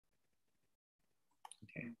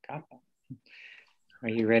Okay, got that. Are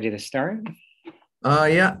you ready to start?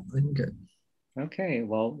 Yeah, I'm good. Okay,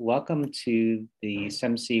 well, welcome to the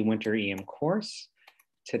SEMC Winter EM course.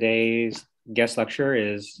 Today's guest lecturer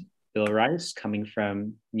is Bill Rice, coming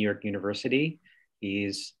from New York University.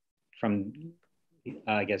 He's from,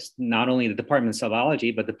 I guess, not only the Department of Cell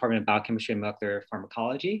Biology, but the Department of Biochemistry and Molecular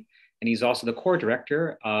Pharmacology. And he's also the core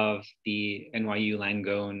director of the NYU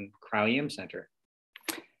Langone Cryo EM Center.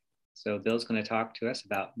 So Bill's going to talk to us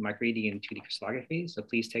about microED and 2D crystallography. So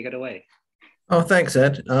please take it away. Oh, thanks,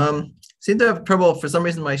 Ed. Seem to have trouble. For some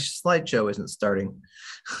reason, my slideshow isn't starting.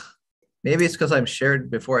 Maybe it's because I'm shared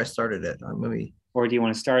before I started it. Maybe. Or do you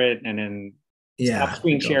want to start it and then stop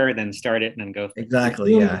screen share, then start it and then go?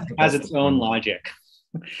 Exactly, yeah. It has its own logic.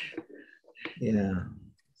 Yeah.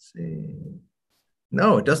 Let's see.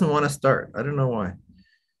 No, it doesn't want to start. I don't know why.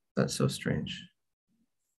 That's so strange.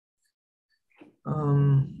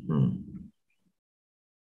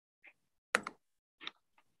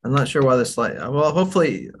 I'm not sure why the slide. Well,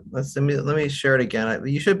 hopefully, let me share it again.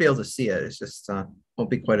 You should be able to see it. It's just won't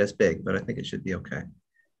be quite as big, but I think it should be okay.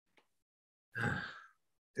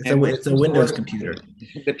 It's a Windows computer.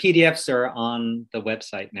 The PDFs are on the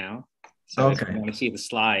website now. So okay. If you want to see the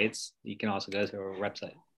slides, you can also go to our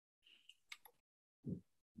website.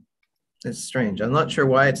 It's strange. I'm not sure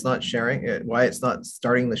why it's not sharing it, why it's not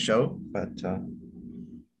starting the show, but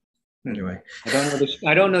anyway.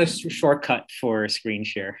 I don't know the shortcut for screen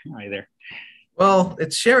share either. Well,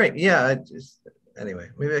 it's sharing. Yeah. Anyway,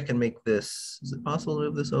 maybe I can make this. Is it possible to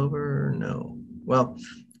move this over? No. Well,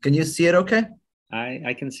 can you see it okay?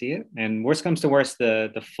 I can see it. And worst comes to worst,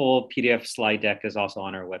 the full PDF slide deck is also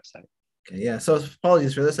on our website. Okay, yeah. So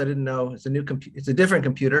apologies for this. I didn't know. It's a new computer. It's a different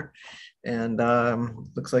computer, and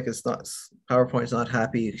looks like it's not. PowerPoint's not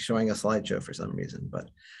happy showing a slideshow for some reason.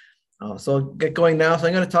 But so I'll get going now. So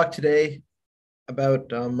I'm going to talk today about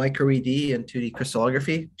microED and 2D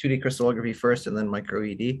crystallography. 2D crystallography first, and then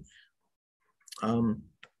microED.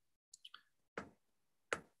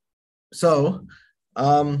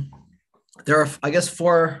 There are, I guess,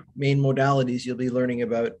 four main modalities you'll be learning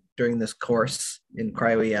about during this course in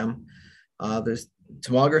Cryo EM. There's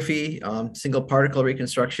tomography, single particle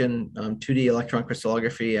reconstruction, 2D electron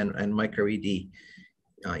crystallography, and microED,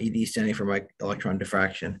 ED standing for electron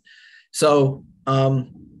diffraction. So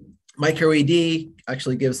microED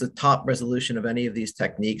actually gives the top resolution of any of these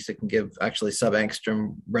techniques. It can give actually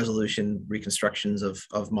sub-angstrom resolution reconstructions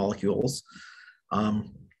of molecules.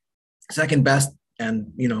 Second best,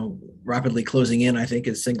 and rapidly closing in, I think,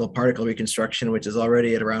 is single particle reconstruction, which is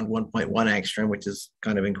already at around 1.1 angstrom, which is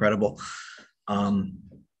kind of incredible. And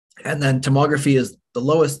then tomography is the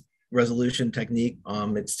lowest resolution technique.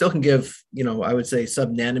 It still can give, I would say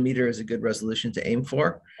sub-nanometer is a good resolution to aim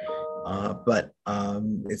for, but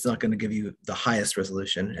it's not going to give you the highest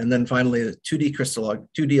resolution. And then finally, the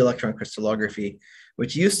 2D electron crystallography,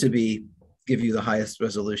 which used to give you the highest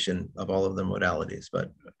resolution of all of the modalities,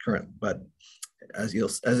 but as you'll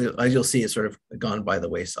see, it's sort of gone by the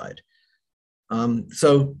wayside.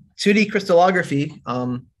 So 2D crystallography,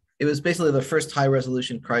 it was basically the first high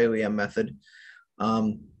resolution cryo EM method.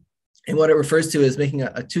 And what it refers to is making a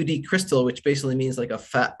 2D crystal, which basically means like a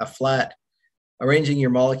flat, arranging your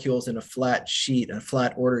molecules in a flat sheet, a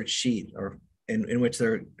flat ordered sheet, or in which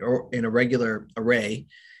they're in a regular array.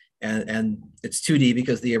 And it's 2D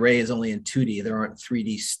because the array is only in 2D. There aren't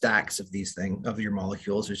 3D stacks of these things, of your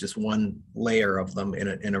molecules. There's just one layer of them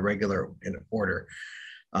in a regular order.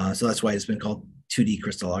 So that's why it's been called 2D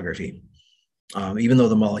crystallography, even though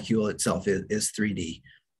the molecule itself is 3D.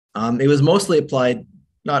 It was mostly applied,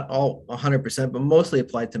 not all 100%, but mostly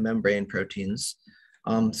applied to membrane proteins.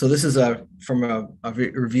 So this is from a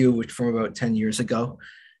review from about 10 years ago.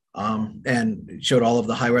 And showed all of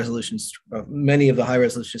the high resolution, many of the high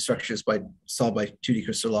resolution structures solved by 2D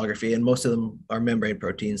crystallography, and most of them are membrane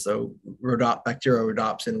proteins. So bacterial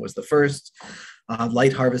rhodopsin was the first,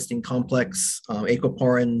 light harvesting complex,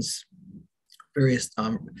 aquaporins, various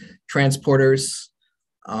transporters,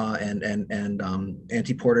 and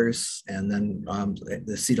antiporters, and then the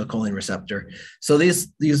acetylcholine receptor. So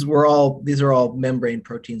these are all membrane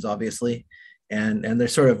proteins, obviously, and they're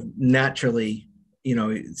sort of naturally,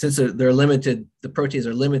 since they're limited, the proteins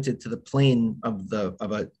are limited to the plane of a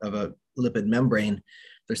lipid membrane.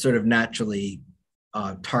 They're sort of naturally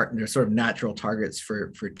they're sort of natural targets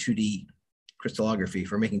for 2D crystallography,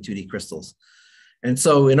 for making 2D crystals. And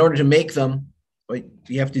so, in order to make them, what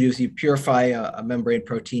you have to do is you purify a membrane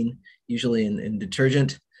protein, usually in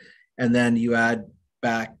detergent, and then you add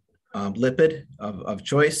back lipid of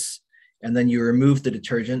choice. And then you remove the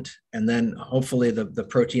detergent, and then hopefully the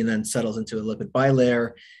protein then settles into a lipid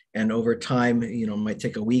bilayer, And over time, you know, it might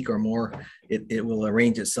take a week or more, it will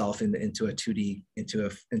arrange itself into a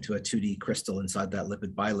 2D crystal inside that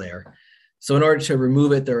lipid bilayer. So in order to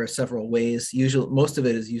remove it, there are several ways. Most of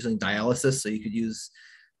it is using dialysis. So you could use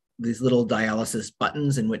these little dialysis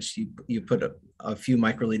buttons in which you put a few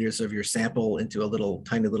microliters of your sample into a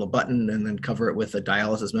tiny little button and then cover it with a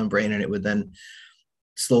dialysis membrane, and it would then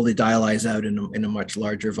slowly dialyze out in a much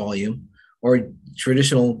larger volume. Or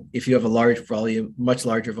traditional, if you have a large volume, much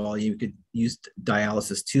larger volume, you could use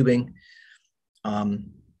dialysis tubing.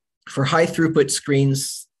 For high throughput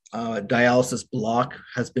screens, dialysis block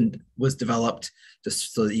was developed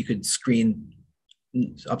just so that you could screen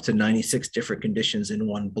up to 96 different conditions in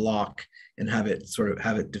one block and have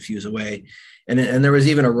it diffuse away. And there was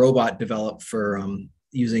even a robot developed for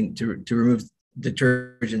to remove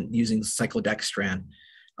detergent using cyclodextran.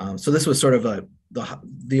 So this was sort of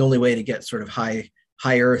the only way to get sort of higher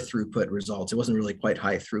throughput results. It wasn't really quite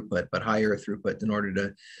high throughput, but higher throughput in order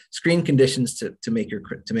to screen conditions to make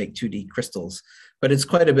 2D crystals. But it's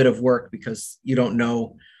quite a bit of work because you don't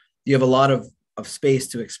know, you have a lot of space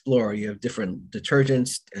to explore. You have different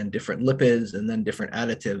detergents and different lipids and then different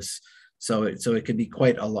additives. So it could be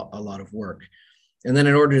quite a lot of work. And then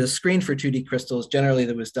in order to screen for 2D crystals, generally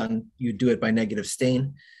you do it by negative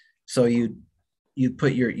stain. So you'd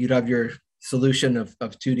have your solution of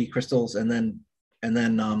 2D crystals and then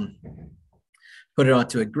put it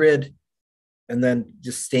onto a grid and then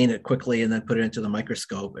just stain it quickly and then put it into the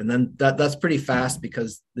microscope. And then that's pretty fast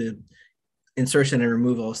because the insertion and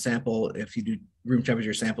removal of sample, if you do room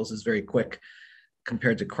temperature samples, is very quick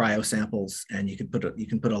compared to cryo samples. And you can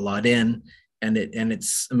put a lot in, and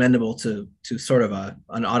it's amenable to sort of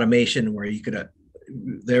an automation where you could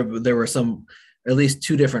there were at least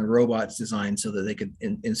 2 different robots designed so that they could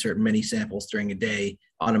insert many samples during a day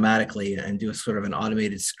automatically and do a sort of an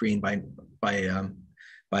automated screen by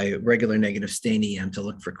regular negative stain EM to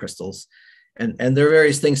look for crystals. And there are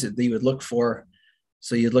various things that you would look for.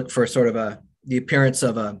 So you'd look for sort of the appearance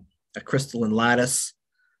of a crystalline lattice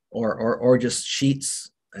or just sheets.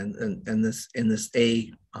 And in this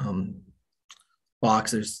A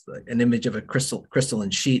box, there's an image of a crystalline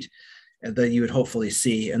sheet that you would hopefully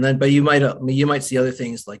see. And then, but you might see other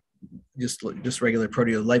things like just regular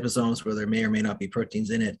proteoliposomes where there may or may not be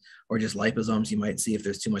proteins in it, or just liposomes. You might see if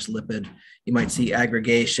there's too much lipid. You might see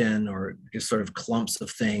aggregation or just sort of clumps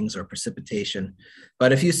of things or precipitation.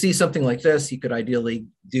 But if you see something like this, you could ideally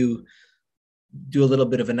do a little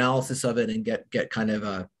bit of analysis of it and get kind of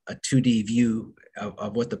a 2D view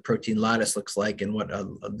of what the protein lattice looks like and what a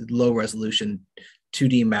low resolution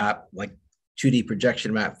 2D map, like 2D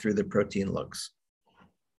projection map through the protein looks.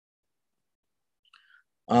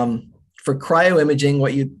 For cryoimaging,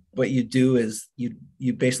 what you do is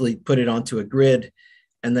you basically put it onto a grid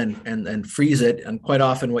and then freeze it. And quite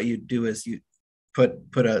often, what you do is you put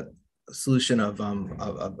a solution of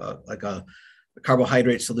like a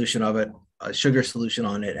carbohydrate solution of it, a sugar solution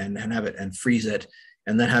on it, and have it and freeze it,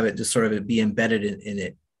 and then have it just sort of be embedded in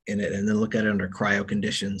it, and then look at it under cryo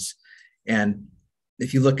conditions. And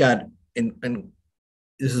if you look at and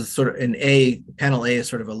this is sort of panel A is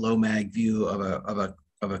sort of a low mag view of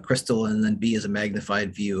a crystal, and then B is a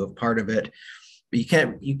magnified view of part of it. But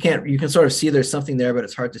you can sort of see there's something there, but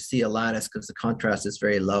it's hard to see a lattice because the contrast is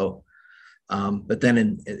very low. But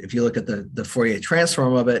then if you look at the Fourier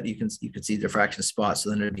transform of it, you can see diffraction spots. So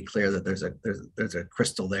then it'd be clear that there's a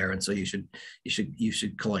crystal there, and so you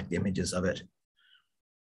should collect the images of it.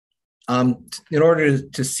 In order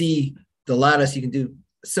to see the lattice, you can do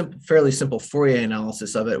fairly simple Fourier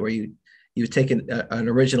analysis of it, where you take an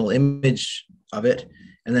original image of it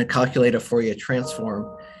and then calculate a Fourier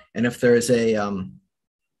transform. And if there's an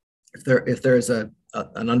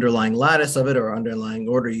underlying lattice of it or underlying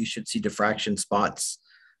order, you should see diffraction spots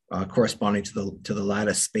corresponding to the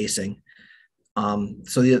lattice spacing.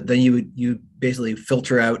 So then you basically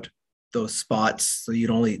filter out those spots. So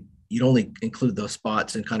you'd only include those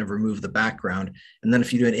spots and kind of remove the background. And then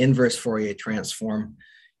if you do an inverse Fourier transform,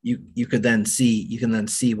 you can then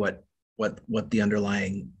see what the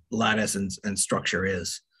underlying lattice and structure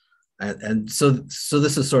is. And so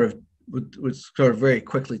this is sort of would sort of very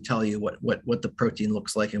quickly tell you what the protein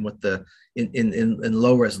looks like and what in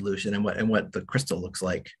low resolution and what the crystal looks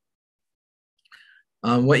like.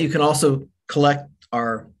 What you can also collect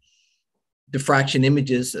are diffraction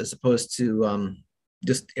images as opposed to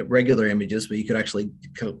just regular images, but you could actually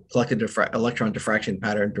collect an electron diffraction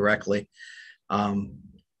pattern directly.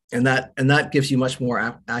 And that gives you much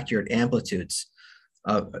more accurate amplitudes.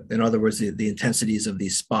 In other words, the intensities of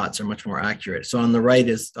these spots are much more accurate. So on the right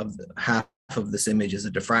is of half of this image is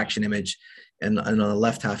a diffraction image, and on the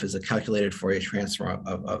left half is a calculated Fourier transform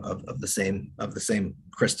of the same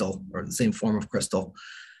crystal, or the same form of crystal.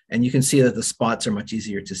 And you can see that the spots are much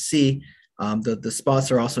easier to see. The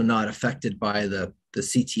spots are also not affected by the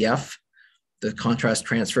CTF, the contrast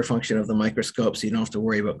transfer function of the microscope, so you don't have to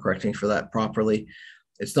worry about correcting for that properly.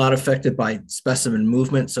 It's not affected by specimen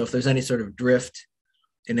movement, so if there's any sort of drift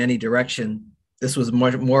in any direction, this was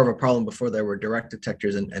much more of a problem before there were direct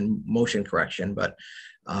detectors and motion correction, but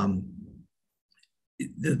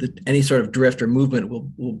any sort of drift or movement will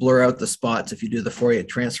blur out the spots if you do the Fourier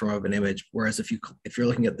transform of an image. Whereas if you're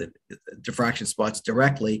looking at the diffraction spots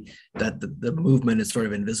directly, that the movement is sort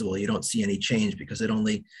of invisible. You don't see any change because it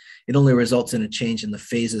only results in a change in the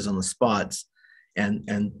phases on the spots.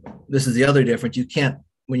 And this is the other difference. You can't,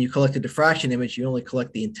 when you collect a diffraction image, you only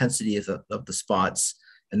collect the intensity of the spots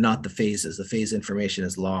and not the phases. The phase information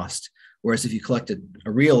is lost. Whereas if you collected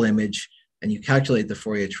a real image and you calculate the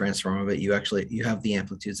Fourier transform of it, you have the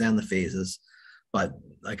amplitudes and the phases, but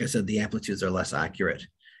like I said, the amplitudes are less accurate.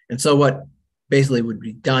 And so what basically would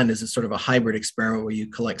be done is a sort of a hybrid experiment where you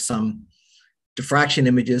collect some diffraction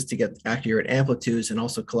images to get accurate amplitudes and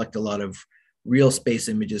also collect a lot of real space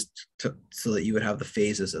images so that you would have the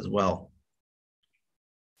phases as well.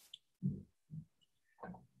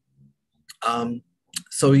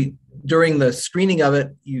 During the screening of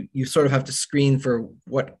it, you sort of have to screen for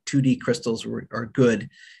what 2D crystals are good.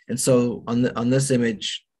 And so on this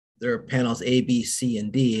image, there are panels A, B, C,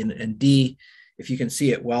 and D. And D, if you can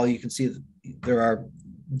see it well, you can see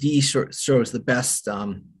D shows the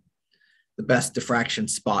best diffraction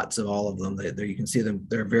spots of all of them. There you can see them,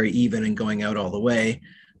 they're very even and going out all the way.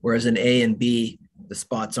 Whereas in A and B, the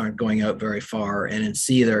spots aren't going out very far, and in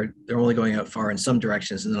C, they're only going out far in some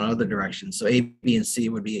directions and in other directions. So A, B, and C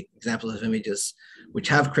would be examples of images which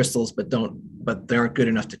have crystals but they aren't good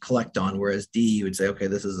enough to collect on. Whereas D, you would say, okay,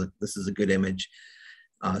 this is a good image,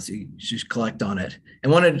 so you should collect on it.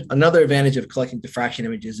 And another advantage of collecting diffraction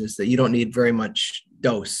images is that you don't need very much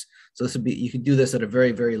dose. So you could do this at a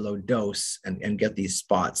very, very low dose and get these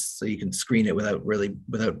spots, so you can screen it without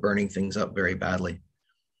burning things up very badly.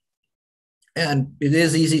 And it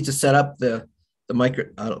is easy to set up the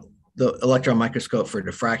electron microscope for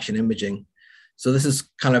diffraction imaging. So this is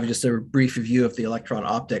kind of just a brief review of the electron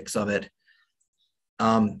optics of it.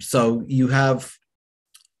 So you have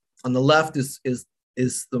on the left is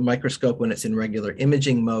the microscope when it's in regular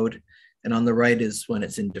imaging mode, and on the right is when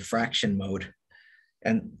it's in diffraction mode.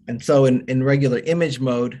 And so in regular image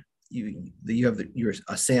mode, you have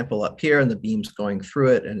a sample up here, and the beam's going through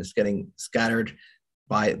it, and it's getting scattered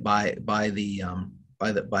by the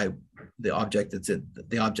object that's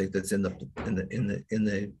in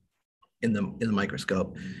the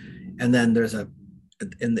microscope. And then there's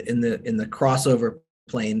in the crossover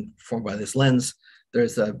plane formed by this lens,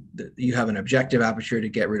 you have an objective aperture to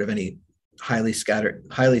get rid of any highly scattered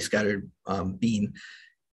beam.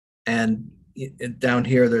 And down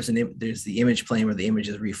here, there's the image plane where the image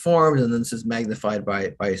is reformed, and then this is magnified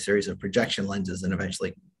by a series of projection lenses and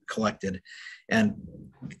eventually collected. And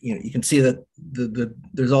you can see that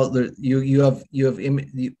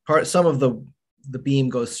some of the beam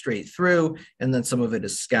goes straight through, and then some of it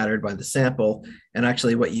is scattered by the sample. And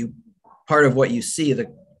actually, part of what you see,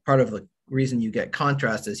 part of the reason you get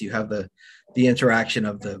contrast is you have the interaction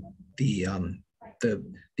of the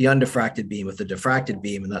undiffracted beam with the diffracted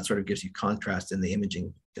beam, and that sort of gives you contrast in the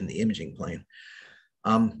imaging plane.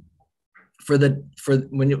 When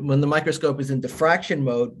the microscope is in diffraction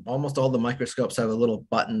mode, almost all the microscopes have a little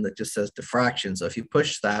button that just says diffraction. So if you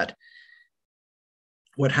push that,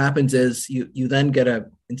 what happens is you then get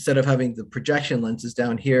instead of having the projection lenses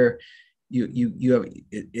down here,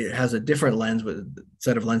 it has a different lens with a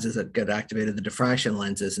set of lenses that get activated, the diffraction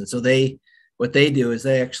lenses. And so what they do is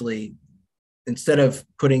they actually, instead of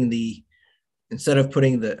putting the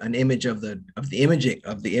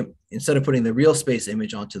real space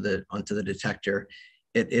image onto the detector,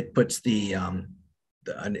 it puts an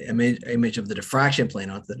image of the diffraction plane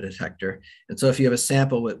onto the detector. And so if you have a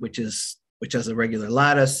sample which has a regular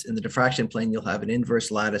lattice in the diffraction plane, you'll have an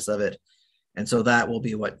inverse lattice of it. And so that will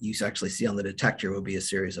be what you actually see on the detector, will be a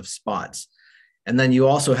series of spots. And then you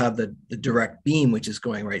also have the direct beam, which is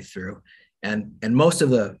going right through. And most of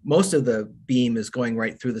the beam is going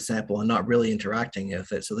right through the sample and not really interacting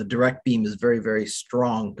with it. So the direct beam is very, very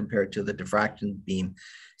strong compared to the diffraction beam.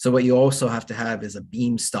 So what you also have to have is a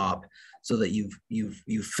beam stop, so that you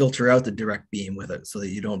filter out the direct beam with it, so that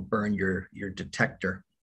you don't burn your detector.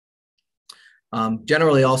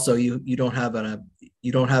 Generally, also you don't have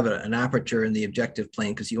an aperture in the objective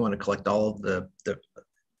plane, because you want to collect all of the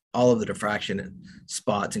all of the diffraction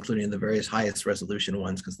spots, including the various highest resolution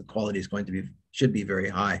ones, because the quality is should be very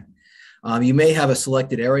high. You may have a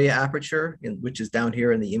selected area aperture, which is down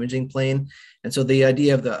here in the imaging plane. And so the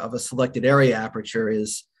idea of a selected area aperture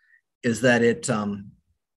is that it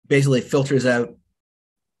basically filters out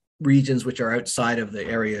regions which are outside of the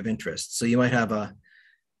area of interest. So you might have a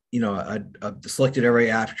selected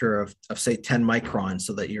area aperture of say 10 microns,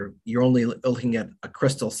 so that you're only looking at a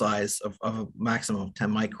crystal size of a maximum of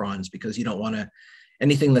 10 microns, because you don't want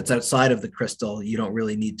anything that's outside of the crystal, you don't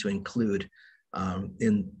really need to include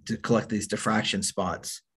to collect these diffraction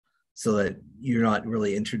spots, so that you're not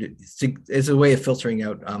really introduced. It's a way of filtering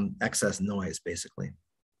out excess noise, basically.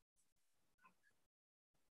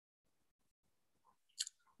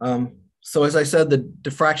 So as I said, the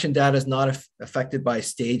diffraction data is not affected by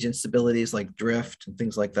stage instabilities like drift and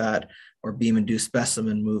things like that, or beam-induced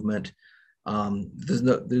specimen movement.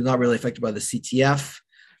 They're not really affected by the CTF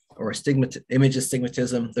or image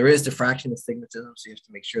astigmatism. There is diffraction astigmatism, so you have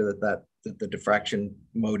to make sure that the diffraction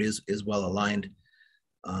mode is well aligned.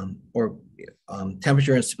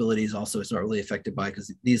 Temperature instability is also, it's not really affected by,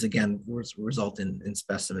 because these again result in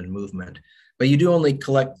specimen movement. But you do only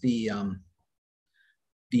collect the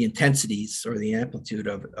intensities or the amplitude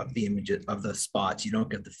of the images of the spots. You don't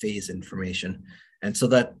get the phase information. And so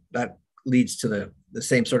that leads to the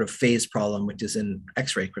same sort of phase problem, which is in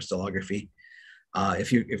X-ray crystallography,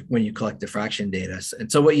 when you collect diffraction data. And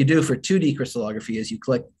so what you do for 2D crystallography is you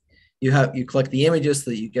collect the images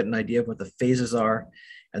so that you get an idea of what the phases are,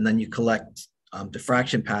 and then you collect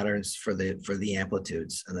diffraction patterns for the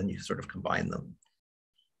amplitudes, and then you sort of combine them.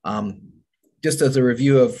 Just as a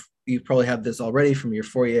review of, you probably have this already from your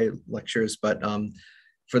Fourier lectures, but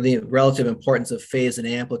for the relative importance of phase and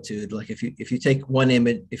amplitude, like if you take one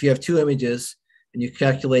image, if you have two images and you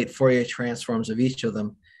calculate Fourier transforms of each of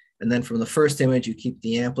them, and then from the first image you keep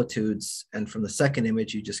the amplitudes, and from the second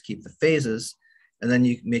image you just keep the phases, and then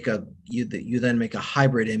you then make a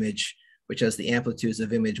hybrid image which has the amplitudes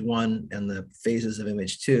of image 1 and the phases of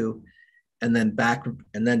image 2, and then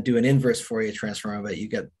do an inverse Fourier transform of it, you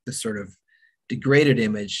get this sort of degraded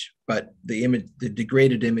image. But the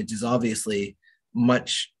degraded image is obviously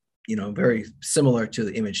much, very similar to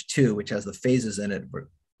the image 2, which has the phases in it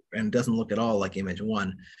and doesn't look at all like image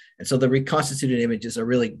 1. And so the reconstituted images are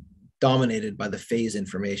really dominated by the phase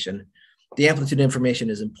information. The amplitude information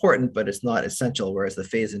is important, but it's not essential, whereas the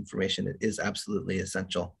phase information is absolutely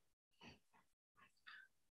essential.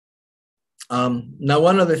 Now,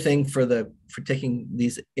 one other thing for taking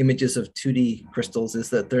these images of 2D crystals is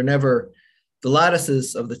that the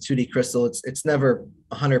lattices of the 2D crystal, it's never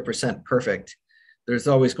 100% perfect. There's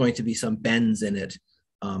always going to be some bends in it.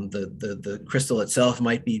 The crystal itself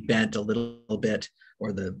might be bent a little bit,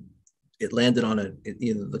 or it landed on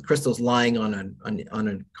the crystal's lying on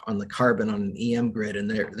the carbon on an EM grid,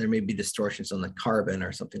 and there may be distortions on the carbon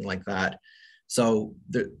or something like that. So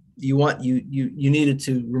you needed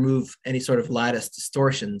to remove any sort of lattice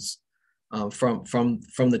distortions from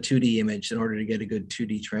the 2D image in order to get a good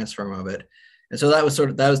 2D transform of it. And so that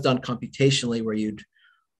was done computationally, where you'd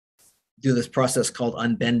do this process called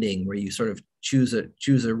unbending, where you sort of choose a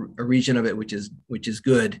region of it which is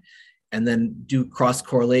good, and then do cross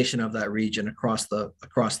correlation of that region across the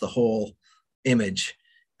whole image,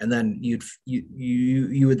 and then you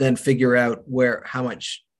would then figure out how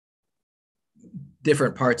much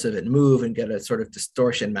different parts of it move and get a sort of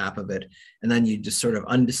distortion map of it, and then you just sort of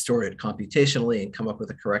undistort it computationally and come up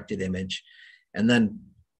with a corrected image. And then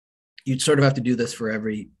you'd sort of have to do this for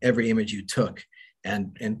every image you took,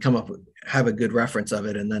 and have a good reference of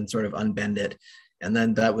it, and then sort of unbend it, and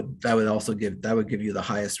then that would also give you the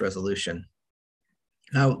highest resolution.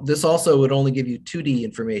 Now, this also would only give you 2D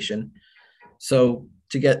information, so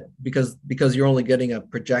because you're only getting a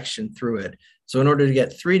projection through it. So in order to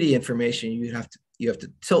get 3D information, you have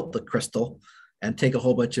to tilt the crystal and take a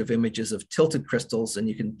whole bunch of images of tilted crystals, and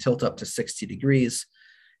you can tilt up to 60 degrees.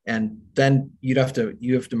 And then you have to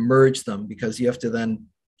merge them, because you have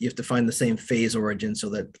to find the same phase origin so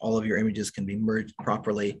that all of your images can be merged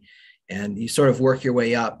properly. And you sort of work your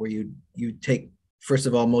way up, where you take, first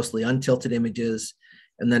of all, mostly untilted images,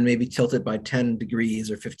 and then maybe tilt it by 10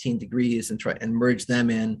 degrees or 15 degrees and try and merge them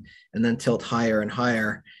in, and then tilt higher and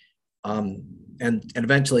higher, and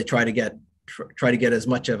eventually try to get as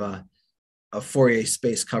much of a Fourier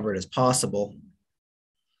space covered as possible.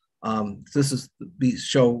 We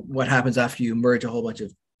show what happens after you merge a whole bunch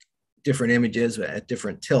of different images at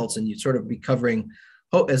different tilts, and you sort of be covering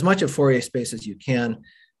as much of Fourier space as you can,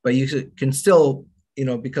 but you can still,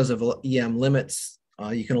 because of EM limits,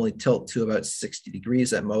 you can only tilt to about 60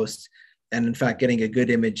 degrees at most. And in fact, getting a good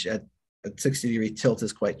image at a 60-degree tilt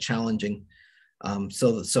is quite challenging. It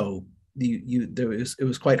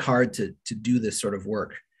was quite hard to do this sort of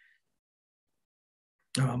work.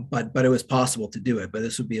 But it was possible to do it. But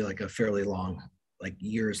this would be like a fairly long, like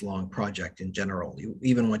years long project in general,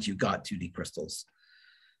 even once you got 2D crystals.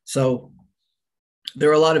 So there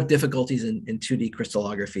are a lot of difficulties in 2D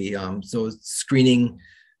crystallography. So screening,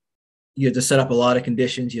 you had to set up a lot of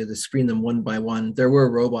conditions. You had to screen them one by one. There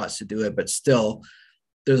were robots to do it, but still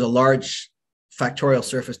there's a large factorial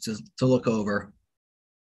surface to look over.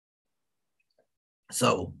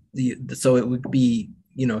 So it would be,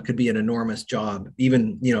 it could be an enormous job,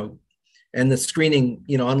 even, and the screening,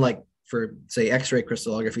 unlike for say X-ray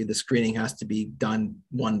crystallography, the screening has to be done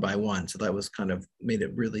one by one. So that was kind of made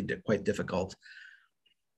it really quite difficult.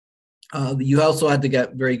 You also had to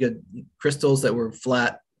get very good crystals that were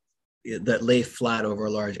flat, that lay flat over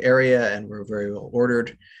a large area and were very well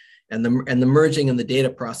ordered. And the merging and the data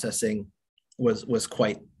processing was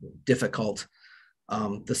quite difficult.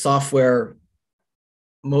 The software,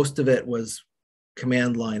 most of it was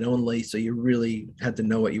command line only, so you really had to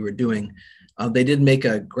know what you were doing. They did make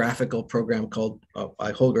a graphical program called,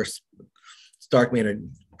 Holger Stark made a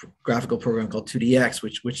graphical program called 2DX,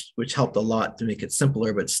 which helped a lot to make it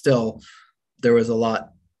simpler, but still there was a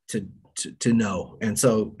lot to know and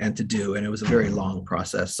to do, and it was a very long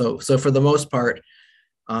process. So for the most part,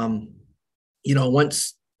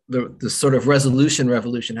 once the sort of resolution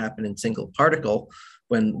revolution happened in single particle,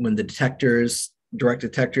 when the detectors, direct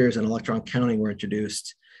detectors and electron counting were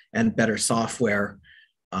introduced and better software,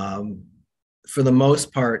 for the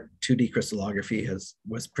most part, 2D crystallography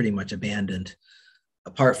was pretty much abandoned,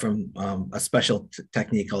 apart from a special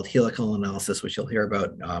technique called helical analysis, which you'll hear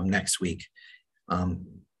about next week.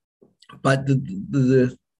 But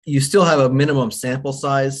you still have a minimum sample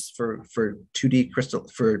size for 2D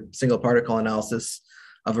for single particle analysis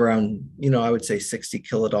of around, I would say 60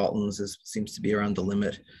 kilodaltons seems to be around the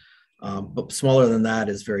limit. But smaller than that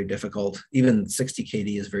is very difficult. Even 60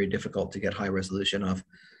 kD is very difficult to get high resolution of,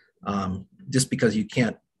 just because you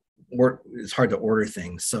can't work, it's hard to order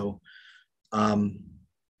things. So,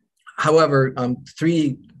 however,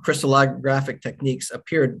 3D crystallographic techniques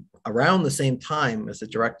appeared around the same time as the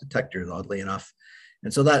direct detectors, oddly enough.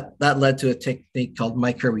 And so that led to a technique called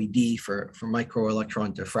microED for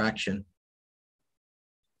microelectron diffraction.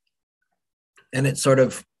 And it sort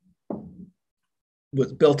of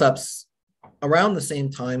was built up around the same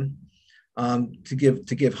time to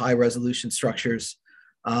give high resolution structures.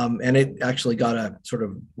 And it actually got a sort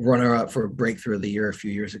of runner-up for breakthrough of the year a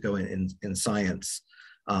few years ago in science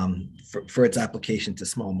for its application to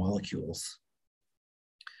small molecules.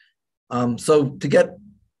 So to get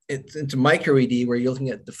it into microED, where you're looking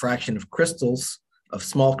at diffraction of crystals, of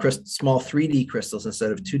small 3D crystals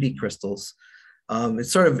instead of 2D crystals,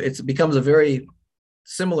 it becomes a very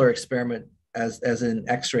similar experiment as in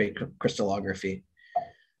X-ray crystallography.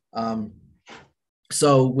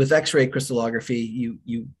 So with X-ray crystallography,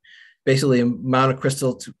 you basically mount a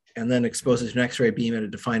crystal and then expose it to an X-ray beam at a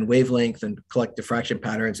defined wavelength and collect diffraction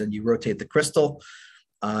patterns, and you rotate the crystal,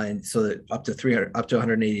 and so that up to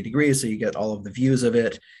 180 degrees, so you get all of the views of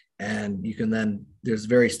it, and you can then, there's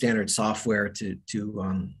very standard software to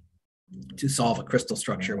solve a crystal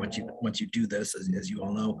structure once you do this, as you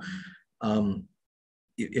all know.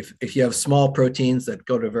 If you have small proteins that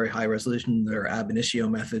go to very high resolution, there are ab initio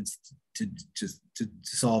methods to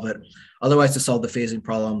solve it. Otherwise, to solve the phasing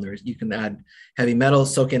problem, you can add heavy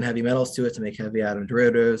metals, soak in heavy metals to it to make heavy atom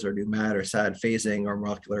derivatives, or do MAD or SAD phasing or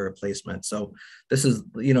molecular replacement. So this has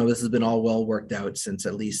been all well worked out since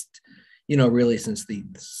at least, really since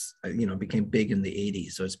became big in the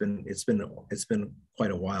 80s. So it's been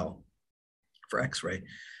quite a while for X-ray.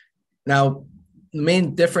 Now, the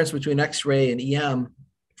main difference between X-ray and EM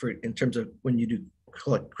in terms of when you do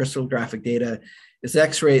collect crystallographic data is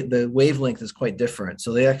X-ray, the wavelength is quite different.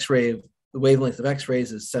 So the wavelength of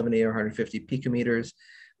X-rays is 70 or 150 picometers,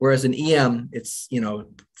 whereas in EM, it's 2 to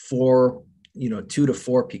 4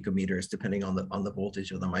 picometers, depending on the voltage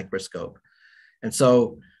of the microscope. And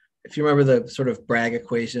so if you remember the sort of Bragg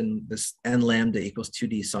equation, this n lambda equals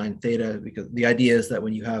 2d sine theta, because the idea is that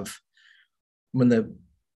when the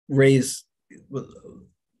rays,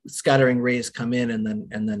 scattering rays come in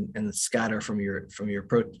and scatter from your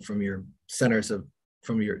centers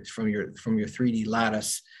from your 3D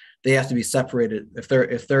lattice, they have to be separated. If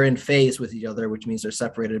they're in phase with each other, which means they're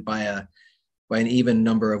separated by an even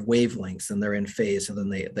number of wavelengths, and they're in phase, and then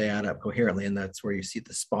they add up coherently, and that's where you see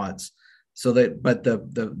the spots. So that, but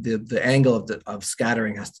the angle of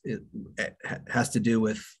scattering has to do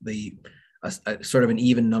with the a sort of an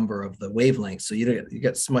even number of the wavelengths. So you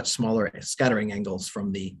get much smaller scattering angles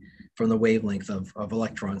from the wavelength of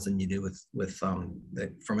electrons than you do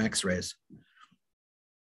from X-rays.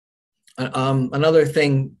 Another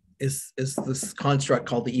thing is this construct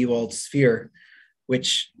called the Ewald sphere,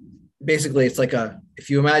 which basically it's like if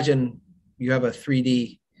you imagine you have a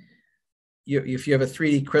 3D, if you have a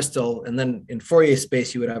 3D crystal, and then in Fourier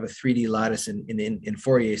space, you would have a 3D lattice in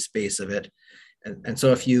Fourier space of it. And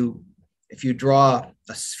so if you draw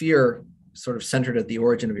a sphere sort of centered at the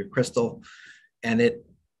origin of your crystal, and it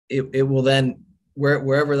will then,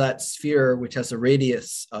 wherever that sphere, which has a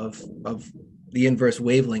radius of the inverse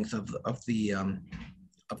wavelength of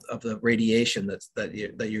the radiation that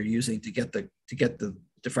you're using to get the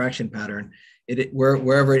diffraction pattern,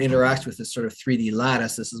 wherever it interacts with this sort of 3D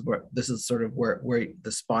lattice, this is sort of where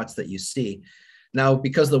the spots that you see. Now,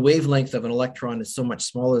 because the wavelength of an electron is so much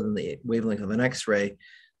smaller than the wavelength of an X-ray,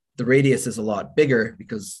 the radius is a lot bigger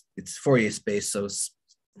because it's Fourier space. So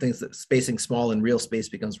things that spacing small in real space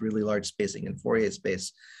becomes really large spacing in Fourier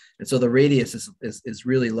space. And so the radius is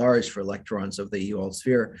really large for electrons of the Ewald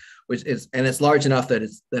sphere, and it's large enough that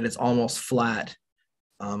it's almost flat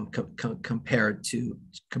compared to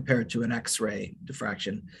an X-ray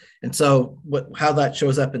diffraction. And so how that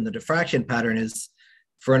shows up in the diffraction pattern is,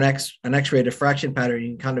 for an X-ray diffraction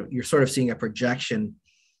pattern, you're sort of seeing a projection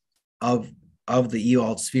of the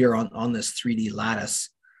Ewald sphere on this 3D lattice.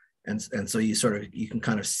 And so you can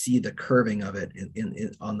kind of see the curving of it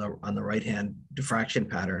on the right hand diffraction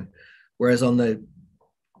pattern, whereas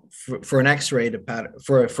for an X-ray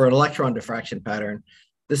for an electron diffraction pattern,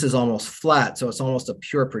 this is almost flat, so it's almost a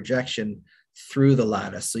pure projection through the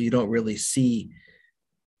lattice. So you don't really see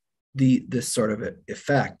this sort of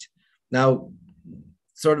effect. Now,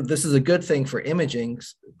 sort of this is a good thing for imaging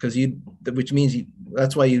which means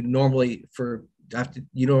that's why you normally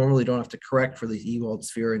don't have to correct for the Ewald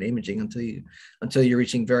sphere in imaging until you're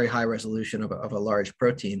reaching very high resolution of a large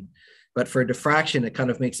protein. But for diffraction, it kind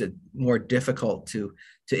of makes it more difficult to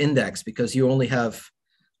index, because you only have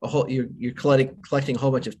you're collecting a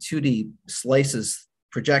whole bunch of 2D slices,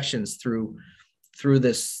 projections through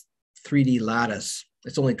this 3D lattice.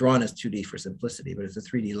 It's only drawn as 2D for simplicity, but it's a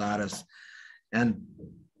 3D lattice. And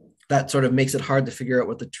that sort of makes it hard to figure out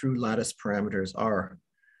what the true lattice parameters are.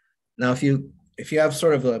 Now, if you have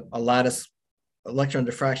sort of a lattice electron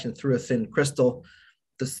diffraction through a thin crystal,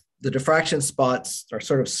 the diffraction spots are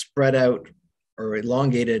sort of spread out or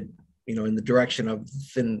elongated, in the direction of the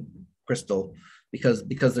thin crystal, because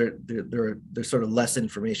there's sort of less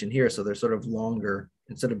information here, so they're sort of longer.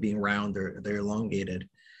 Instead of being round, they're elongated.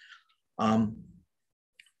 And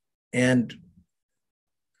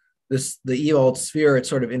the Ewald sphere, it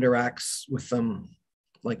sort of interacts with them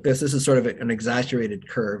like this. This is sort of an exaggerated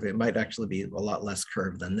curve. It might actually be a lot less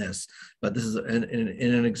curved than this, but this is in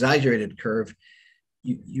an exaggerated curve.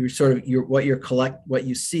 What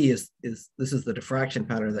you see is this is the diffraction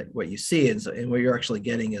pattern, that what you see, and what you're actually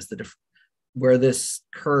getting is where this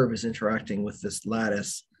curve is interacting with this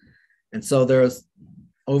lattice. And so there's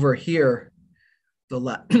over here,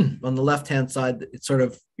 on the left hand side, it's sort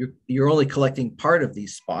of you're only collecting part of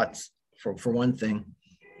these spots for one thing,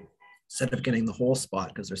 instead of getting the whole spot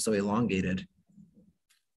because they're so elongated.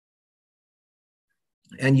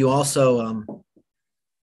 And you also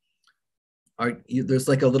there's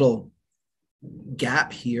like a little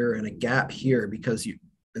gap here and a gap here, because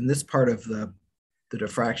in this part of the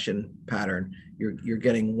diffraction pattern, you're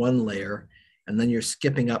getting one layer, and then you're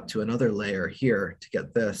skipping up to another layer here to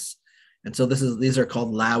get this. And so these are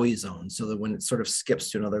called Lowy zones. So that when it sort of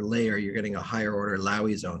skips to another layer, you're getting a higher order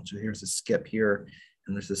Lowy zone. So here's a skip here,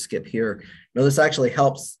 and there's a skip here. Now this actually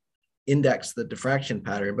helps index the diffraction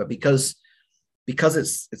pattern, but because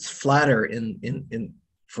it's flatter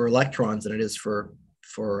for electrons than it is for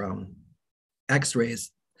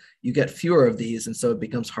X-rays, you get fewer of these, and so it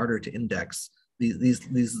becomes harder to index.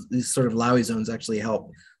 These sort of Lowy zones actually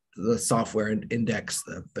help the software index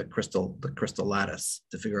the crystal lattice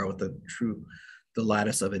to figure out what the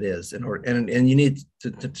lattice of it is. And you need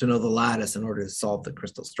to know the lattice in order to solve the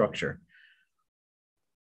crystal structure.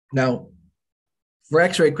 Now, for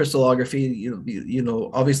X-ray crystallography,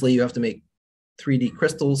 obviously you have to make 3D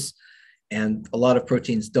crystals, and a lot of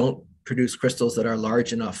proteins don't produce crystals that are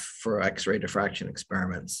large enough for X-ray diffraction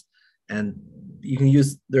experiments. And you can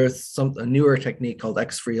there's a newer technique called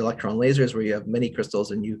X-free electron lasers, where you have many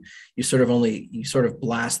crystals and you sort of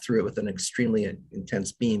blast through it with an extremely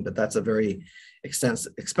intense beam, but that's a very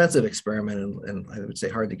expensive experiment, and I would say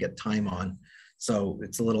hard to get time on. So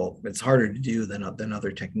it's harder to do than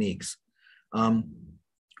other techniques.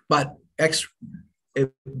 But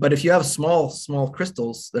but if you have small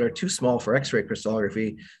crystals that are too small for X-ray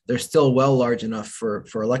crystallography, they're still well large enough for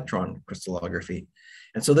electron crystallography.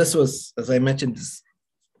 And so this was, as I mentioned,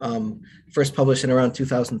 first published in around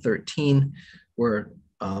 2013, where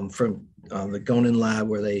from the Gonin lab,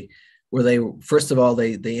 where they first of all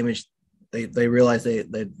they imaged, they realized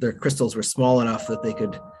that their crystals were small enough that they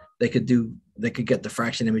could get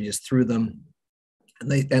diffraction images through them,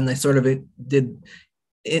 and they sort of did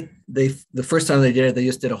it. The first time they did it, they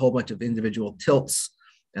just did a whole bunch of individual tilts,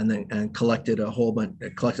 and collected a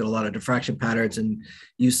lot of diffraction patterns, and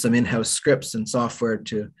used some in-house scripts and software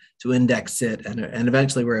to index it, and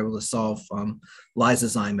eventually were able to solve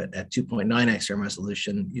lysozyme at 2.9 angstrom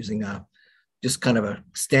resolution using just kind of a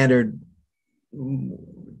standard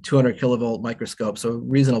 200 kilovolt microscope, so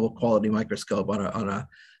reasonable quality microscope on a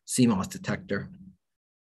CMOS detector.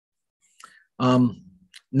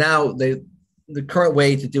 Now the current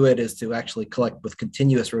way to do it is to actually collect with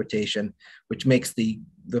continuous rotation, which makes the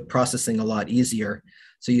processing a lot easier.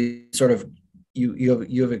 So you sort of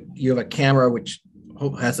you have a camera which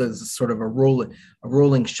has a sort of a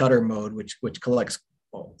rolling shutter mode, which collects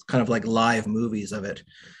kind of like live movies of it,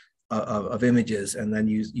 of images, and then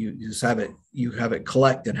you just have it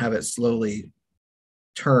collect and have it slowly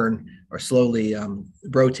turn or slowly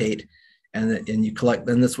rotate, and you collect.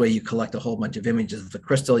 Then this way you collect a whole bunch of images of the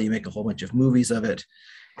crystal. You make a whole bunch of movies of it,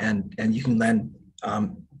 and you can then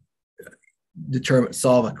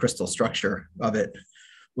solve a crystal structure of it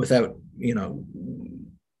without,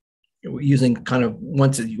 using kind of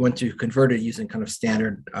once you convert it using kind of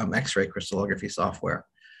standard X-ray crystallography software.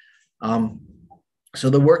 So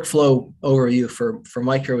the workflow overview for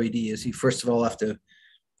microED is you first of all have to,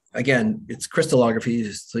 again, it's crystallography,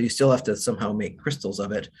 so you still have to somehow make crystals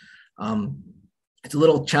of it. It's a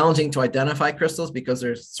little challenging to identify crystals because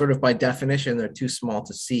they're sort of by definition, they're too small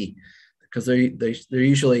to see, because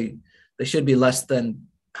they should be less than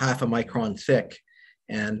half a micron thick,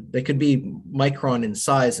 and they could be micron in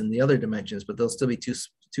size in the other dimensions, but they'll still be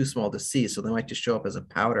too small to see. So they might just show up as a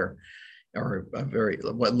powder or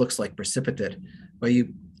what looks like precipitate. But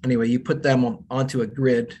you put them onto a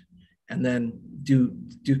grid and then do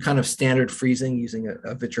kind of standard freezing using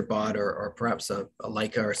a Vitrobot or perhaps a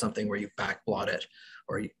Leica or something where you backplot it,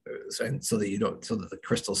 so that the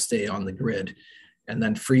crystals stay on the grid, and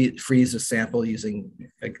then freeze a sample using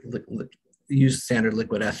use standard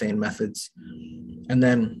liquid ethane methods, and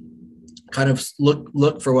then kind of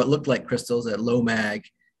look for what looked like crystals at low mag,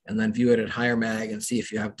 and then view it at higher mag and see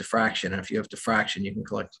if you have diffraction. And if you have diffraction, you can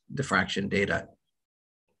collect diffraction data.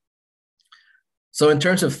 So in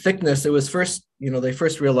terms of thickness, it was they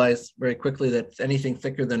first realized very quickly that anything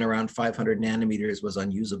thicker than around 500 nanometers was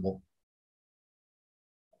unusable.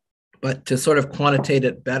 But to sort of quantitate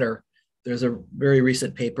it better, there's a very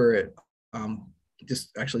recent paper,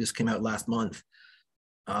 just came out last month,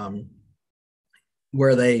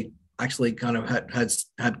 where they actually kind of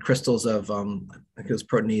had crystals of, I think it was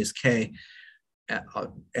proteinase K,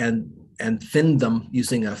 and thinned them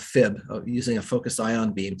using a FIB, using a focused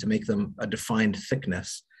ion beam to make them a defined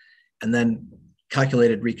thickness, and then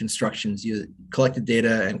calculated reconstructions, collected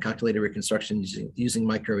data and calculated reconstructions using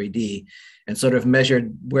microED, and sort of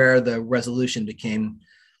measured where the resolution became,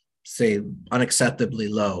 say, unacceptably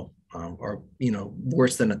low, or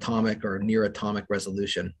worse than atomic or near atomic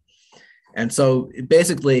resolution. And so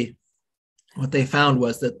basically what they found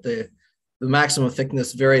was that the maximum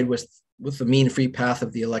thickness varied with the mean free path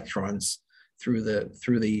of the electrons through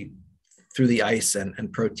the ice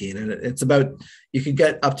and protein. And it's you could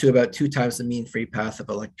get up to about 2 times the mean free path of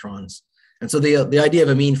electrons. And so the idea of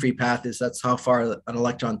a mean free path is that's how far an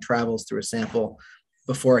electron travels through a sample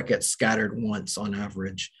before it gets scattered once on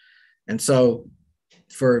average. And so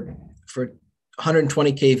for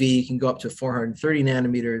 120 keV, you can go up to 430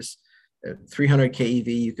 nanometers. At 300 keV,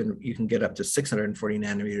 you can get up to 640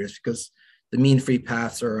 nanometers, because the mean free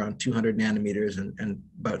paths are around 200 nanometers and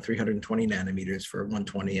about 320 nanometers for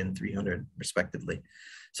 120 and 300 respectively.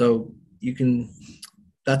 So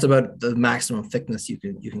that's about the maximum thickness you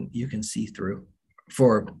can see through.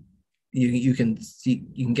 You can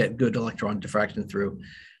get good electron diffraction through.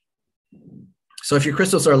 So if your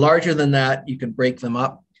crystals are larger than that, you can break them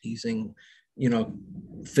up using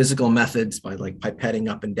physical methods by like pipetting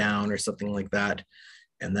up and down or something like that,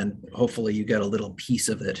 and then hopefully you get a little piece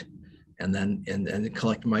of it, and then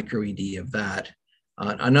collect microED of that.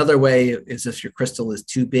 Another way is if your crystal is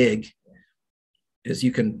too big, is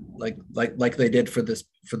you can like they did for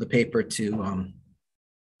the paper to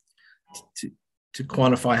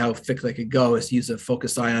quantify how thick they could go, is use a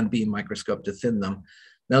focused ion beam microscope to thin them.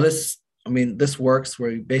 Now this works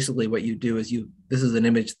where basically what you do is this is an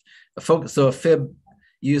image, so a FIB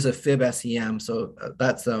use a fib SEM. So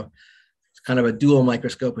that's a kind of a dual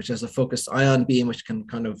microscope, which has a focused ion beam, which can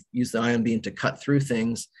kind of use the ion beam to cut through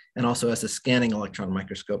things, and also has a scanning electron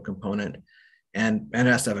microscope component, and it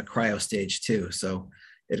has to have a cryo stage too. So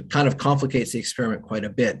it kind of complicates the experiment quite a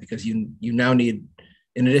bit, because you now need,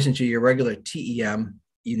 in addition to your regular TEM,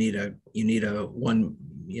 you need a $1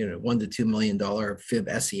 to $2 million fib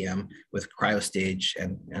SEM with cryo stage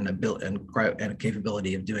and a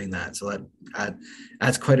capability of doing that. So that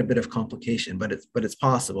adds quite a bit of complication, but it's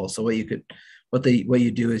possible. So what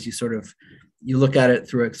you do is you look at it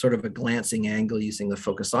through a sort of a glancing angle using the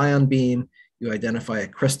focused ion beam. You identify a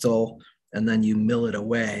crystal, and then you mill it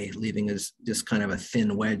away, leaving as just kind of a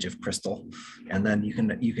thin wedge of crystal, and then you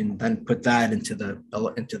can then put that into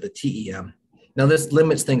the TEM. Now this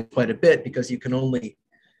limits things quite a bit, because you can only,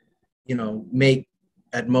 make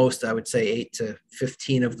at most, I would say, 8 to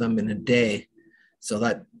 15 of them in a day. So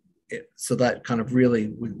that kind of really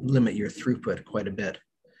would limit your throughput quite a bit,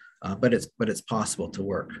 but it's possible to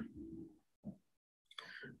work.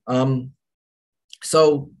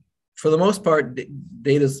 So for the most part,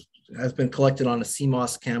 data has been collected on a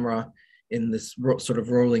CMOS camera in this sort of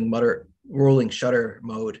rolling shutter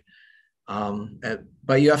mode.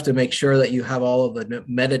 But you have to make sure that you have all of the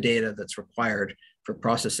metadata that's required for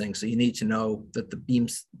processing. So you need to know that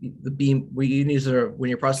when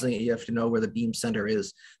you're processing it, you have to know where the beam center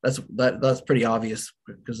is. That's pretty obvious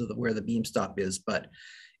because of where the beam stop is, but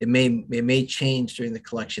it may change during the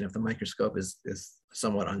collection if the microscope is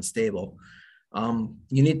somewhat unstable.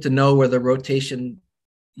 You need to know where the rotation,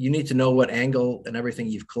 you need to know what angle and everything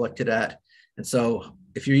you've collected at. And so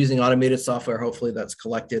if you're using automated software, hopefully that's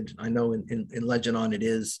collected. I know in Leginon it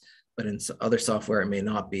is, but in other software it may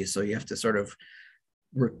not be. So you have to sort of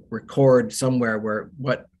record somewhere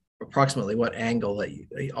approximately what angle that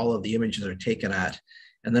all of the images are taken at.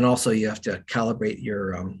 And then also you have to calibrate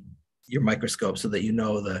your microscope so that you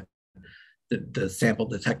know the sample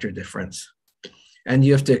detector difference. And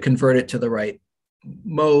you have to convert it to the right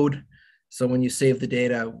mode. So when you save the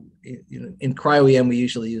data, in Cryo EM, we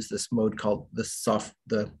usually use this mode called a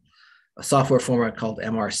software format called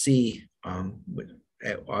MRC,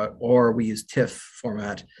 or we use TIFF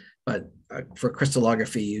format. But for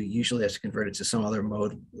crystallography, you usually have to convert it to some other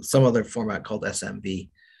format called SMV.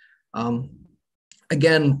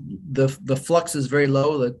 Again, the flux is very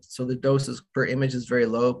low, so the doses per image is very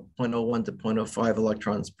low, 0.01 to 0.05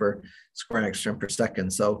 electrons per square angstrom per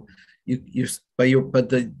second. So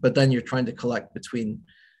but then you're trying to collect between,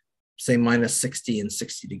 say, minus 60 and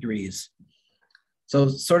 60 degrees. So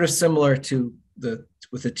sort of similar to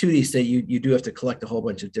with the 2D state, you do have to collect a whole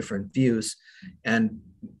bunch of different views, and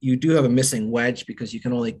you do have a missing wedge because you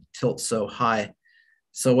can only tilt so high.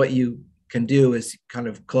 So what you can do is kind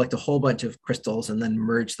of collect a whole bunch of crystals and then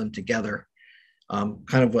merge them together,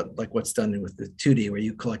 kind of what's done with the 2D, where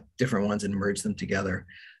you collect different ones and merge them together.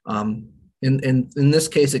 In this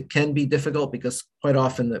case, it can be difficult because quite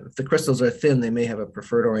often if the crystals are thin, they may have a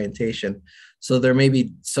preferred orientation. So there may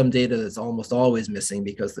be some data that's almost always missing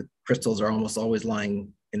because the crystals are almost always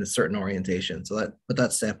lying in a certain orientation. But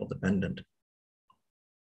that's sample dependent.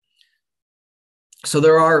 So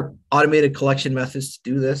there are automated collection methods to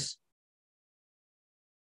do this.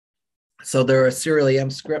 So there are serial EM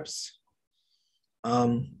scripts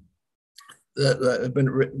that have been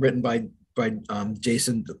written by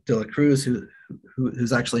Jason De La Cruz,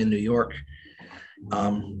 who's actually in New York.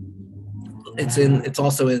 It's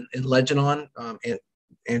also in Leginon, and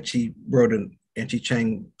Anchi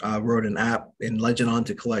Cheng wrote an app in Leginon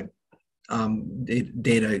to collect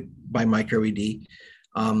data by microED.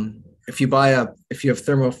 If you have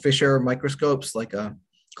Thermo Fisher microscopes like a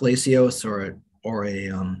Glacios or a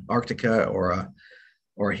Arctica or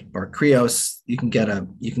Krios, you can get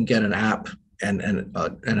an app and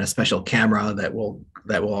a special camera that will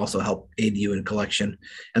also help aid you in collection.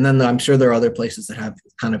 And then I'm sure there are other places that have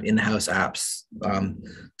kind of in-house apps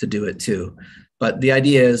to do it too. But the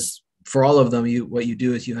idea is, for all of them, what you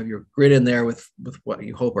do is you have your grid in there with what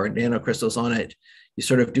you hope are nanocrystals on it. You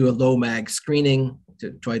sort of do a low mag screening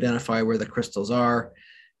to identify where the crystals are,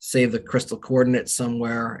 save the crystal coordinates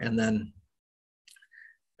somewhere, and then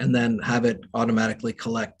have it automatically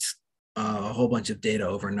collect a whole bunch of data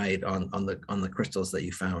overnight on the crystals that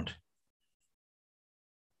you found.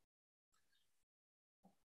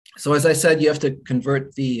 So as I said, you have to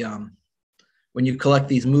convert when you collect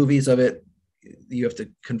these movies of it, you have to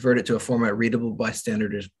convert it to a format readable by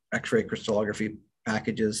standard X-ray crystallography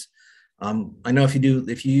packages. I know if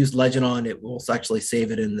you use Leginon, it will actually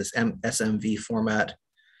save it in this SMV format.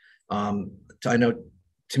 I know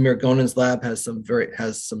Tamir Gonen's lab has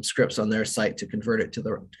some scripts on their site to convert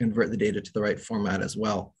the data to the right format as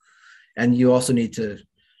well. And you also need to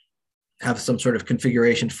have some sort of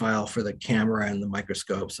configuration file for the camera and the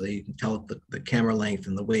microscope, so that you can tell the camera length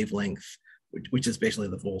and the wavelength, which is basically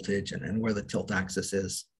the voltage, and where the tilt axis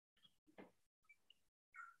is.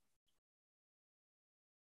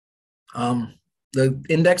 The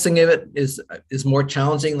indexing of it is more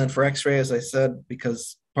challenging than for X-ray, as I said,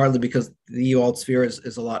 partly because the Ewald sphere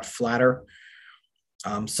is a lot flatter.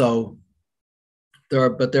 So there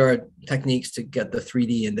are techniques to get the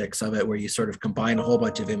 3D index of it, where you sort of combine a whole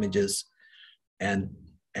bunch of images, and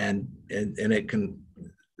it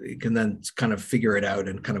can then kind of figure it out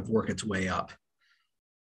and kind of work its way up.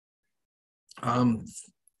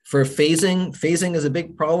 For phasing is a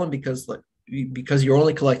big problem, because you're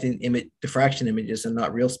only collecting diffraction images and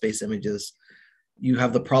not real space images. You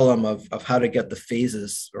have the problem of how to get the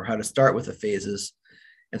phases, or how to start with the phases.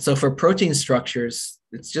 And so for protein structures,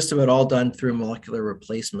 it's just about all done through molecular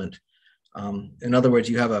replacement. In other words,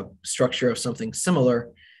 you have a structure of something similar,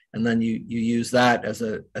 and then you use that as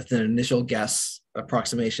an initial guess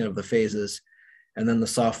approximation of the phases. And then the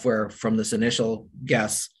software from this initial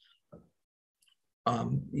guess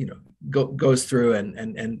goes through and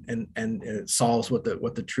it solves what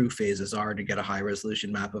the true phases are to get a high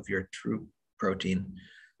resolution map of your true protein.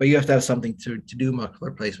 But you have to have something to do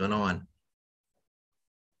molecular placement on.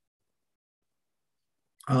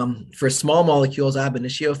 For small molecules, ab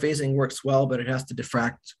initio phasing works well, but it has to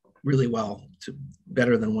diffract really well, to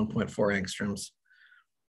better than 1.4 angstroms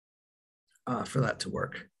for that to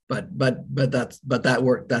work. But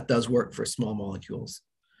that does work for small molecules.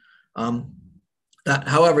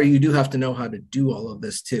 However, you do have to know how to do all of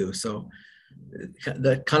this too. So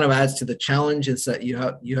that kind of adds to the challenge, is that you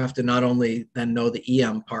have to not only then know the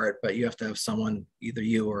EM part, but you have to have someone, either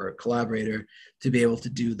you or a collaborator, to be able to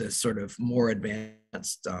do this sort of more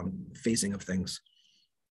advanced phasing of things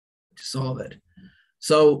to solve it.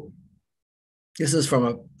 So this is from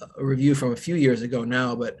a review from a few years ago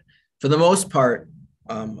now, but for the most part,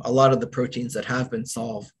 a lot of the proteins that have been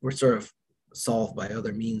solved were sort of solved by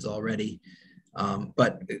other means already.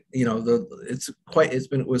 But it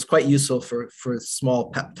was quite useful for small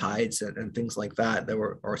peptides and things like that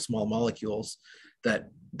or small molecules that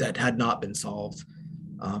had not been solved.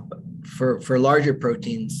 But for larger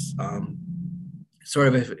proteins, sort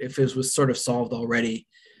of if it was sort of solved already,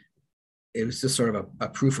 it was just sort of a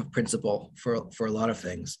proof of principle for a lot of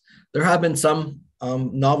things. There have been some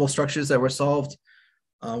novel structures that were solved.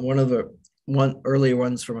 One of the earlier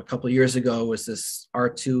ones from a couple of years ago was this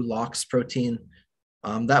R2 LOX protein.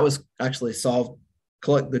 That was actually solved.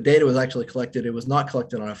 The data was actually collected. It was not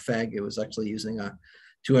collected on a FEG. It was actually using a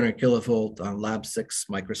 200 kilovolt Lab 6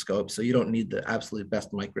 microscope. So you don't need the absolute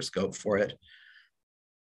best microscope for it.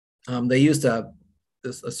 They used a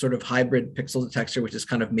sort of hybrid pixel detector, which is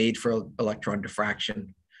kind of made for electron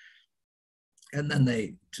diffraction. And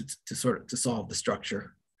then to solve the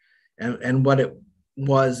structure. And what it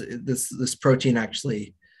was, this protein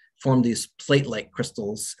actually formed these plate-like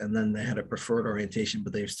crystals, and then they had a preferred orientation,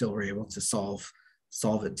 but they still were able to solve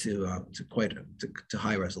it to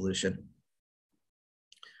high resolution.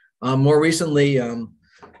 More recently,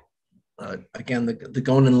 again, the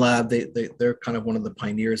Gonen lab, they're kind of one of the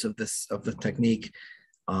pioneers of the technique,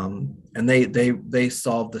 and they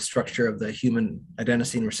solved the structure of the human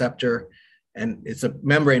adenosine receptor. And it's a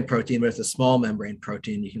membrane protein, but it's a small membrane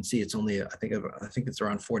protein. You can see it's only, I think it's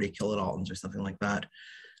around 40 kilodaltons or something like that.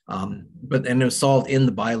 And it was solved in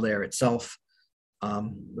the bilayer itself.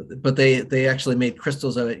 But they actually made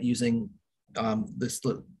crystals of it using this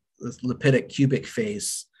lipidic cubic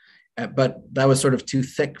phase. But that was sort of too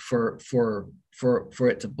thick for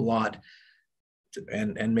it to blot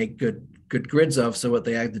and make good grids of. So what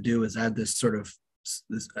they had to do is add this sort of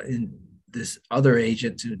this other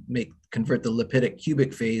agent to convert the lipidic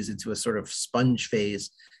cubic phase into a sort of sponge phase,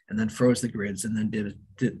 and then froze the grids, and then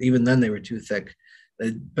even then they were too thick.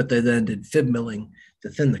 But they then did fib milling to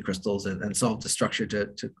thin the crystals and solved the structure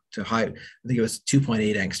to high, I think it was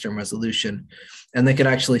 2.8 angstrom resolution, and they could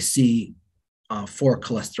actually see 4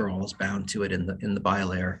 cholesterols bound to it in the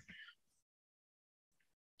bilayer.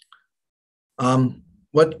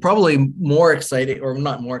 What's probably more exciting, or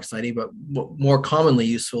not more exciting, but more commonly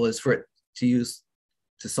useful, is for it to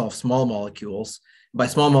solve small molecules. By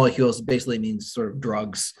small molecules, it basically means sort of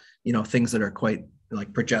drugs, things that are quite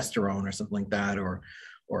like progesterone or something like that, or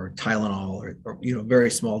Tylenol, or very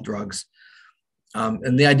small drugs.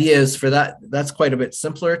 And the idea is for that's quite a bit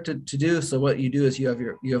simpler to do. So what you do is you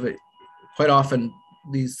have quite often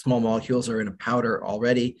these small molecules are in a powder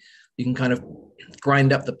already. You can kind of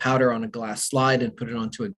grind up the powder on a glass slide and put it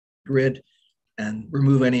onto a grid and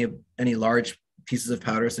remove any large pieces of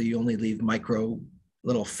powder. So you only leave micro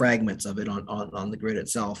little fragments of it on the grid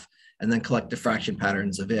itself, and then collect diffraction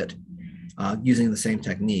patterns of it using the same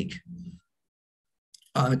technique.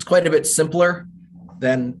 It's quite a bit simpler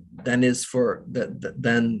than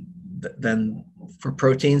for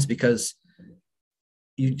proteins, because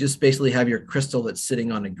you just basically have your crystal that's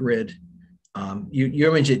sitting on a grid. You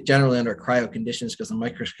image it generally under cryo conditions because the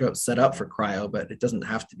microscope's set up for cryo, but it doesn't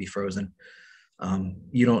have to be frozen.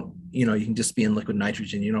 You can just be in liquid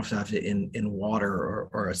nitrogen. You don't have to have it in water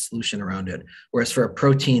or a solution around it. Whereas for a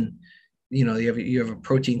protein, you have a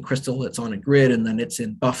protein crystal that's on a grid, and then it's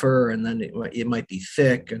in buffer, and then it might be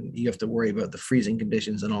thick, and you have to worry about the freezing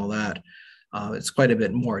conditions and all that. It's quite a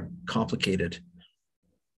bit more complicated.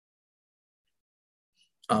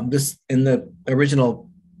 This, in the original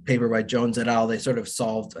paper by Jones et al., they sort of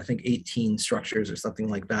solved, I think, 18 structures or something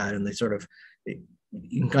like that, and they sort of,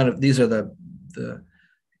 you can kind of, these are the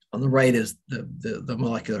on the right is the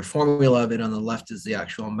molecular formula of it, on the left is the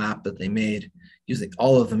actual map that they made, using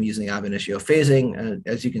all of them using ab initio phasing, and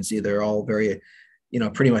as you can see, they're all very,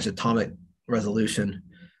 pretty much atomic resolution,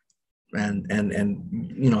 and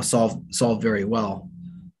solved very well.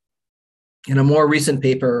 In a more recent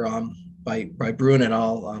paper by Bruin et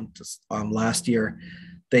al. Last year,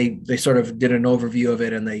 they sort of did an overview of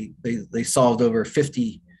it, and they solved over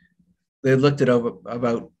 50. They looked at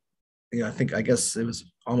about, I guess it was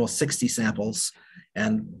almost 60 samples,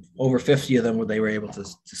 and over 50 of them they were able to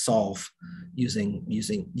solve using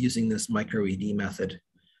this microED method.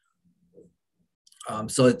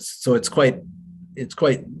 So it's quite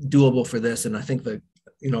doable for this, and I think that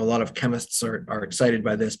a lot of chemists are excited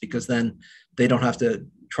by this, because then they don't have to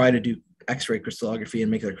try to do X-ray crystallography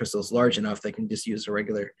and make their crystals large enough. They can just use a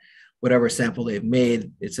regular, whatever sample they've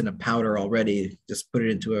made, it's in a powder already, just put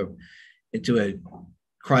it into a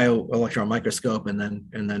cryo electron microscope, and then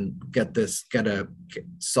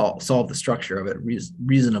solve the structure of it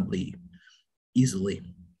reasonably easily.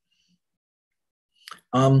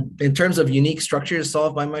 In terms of unique structures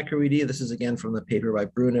solved by microED, this is again from the paper by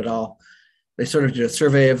Bruin et al. They sort of did a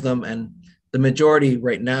survey of them, and the majority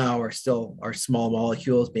right now are small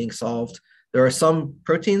molecules being solved. There are some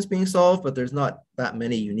proteins being solved, but there's not that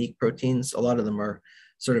many unique proteins. A lot of them are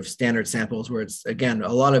sort of standard samples where it's, again,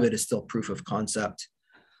 a lot of it is still proof of concept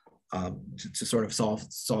to sort of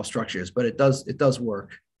solve structures, but it does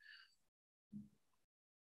work.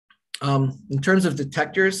 In terms of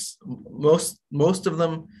detectors, most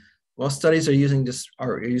studies are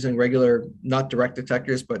using regular, not direct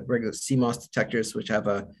detectors, but regular CMOS detectors, which have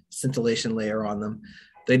a scintillation layer on them.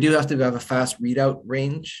 They do have to have a fast readout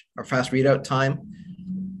range or fast readout time,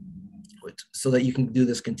 so that you can do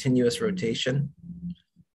this continuous rotation.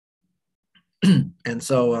 And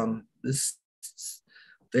so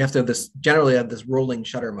they have to have generally have this rolling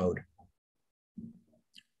shutter mode,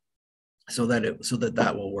 so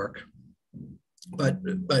that will work.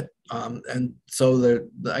 And so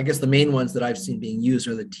I guess the main ones that I've seen being used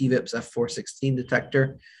are the TVIPS F416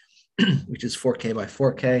 detector, which is 4K by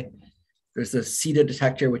 4K. There's the CETA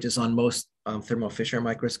detector, which is on most Thermo Fisher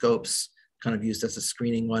microscopes, kind of used as a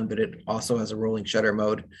screening one, but it also has a rolling shutter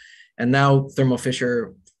mode. And now Thermo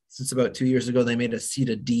Fisher, since about 2 years ago, they made a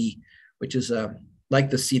CETA D, which is like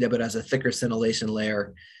the CETA, but has a thicker scintillation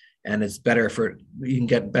layer, and it's better you can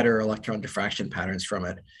get better electron diffraction patterns from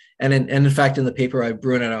it. And in fact, in the paper by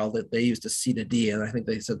Bruin et al., that they used a CETA D, and I think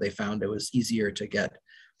they said they found it was easier to get,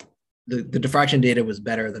 the diffraction data was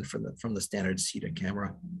better than from the standard CETA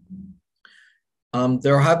camera.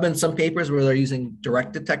 There have been some papers where they're using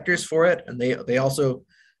direct detectors for it, and they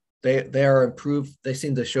are improved. They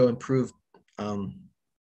seem to show improved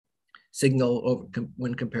signal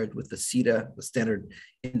when compared with the CETA, the standard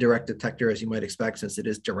indirect detector, as you might expect, since it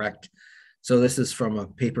is direct. So this is from a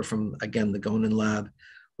paper from, again, the Gonin lab,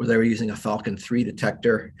 where they were using a Falcon 3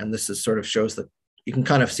 detector, and this is sort of shows that you can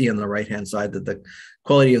kind of see on the right-hand side that the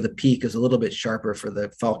quality of the peak is a little bit sharper for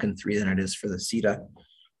the Falcon 3 than it is for the CETA.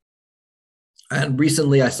 And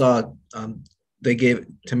recently I saw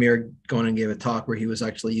Tamir Gonin gave a talk where he was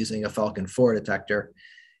actually using a Falcon 4 detector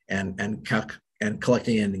and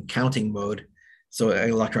collecting it in counting mode. So an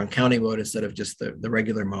electron counting mode instead of just the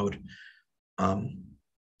regular mode,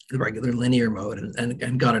 the regular linear mode,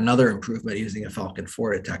 and got another improvement using a Falcon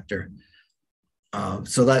 4 detector.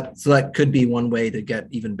 So that could be one way to get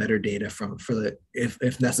even better data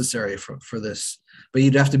if necessary for this. But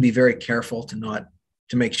you'd have to be very careful to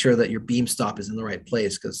make sure that your beam stop is in the right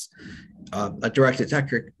place, because a direct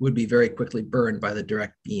detector would be very quickly burned by the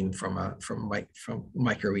direct beam from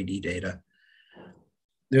microED data.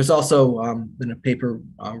 There's also been a paper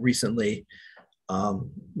recently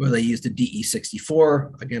where they used a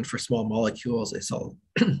DE64, again, for small molecules. They saw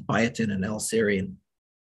biotin and L-serine.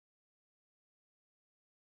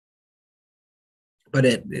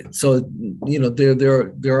 But so, you know,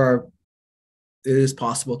 it is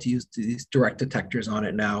possible to use these direct detectors on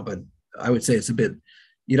it now, but I would say it's a bit,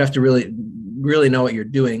 you'd have to really know what you're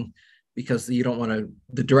doing, because you don't want to,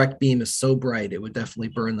 the direct beam is so bright, it would definitely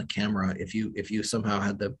burn the camera if you somehow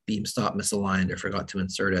had the beam stop misaligned or forgot to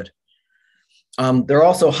insert it. There are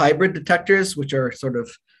also hybrid detectors, which are sort of,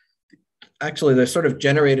 actually, they're sort of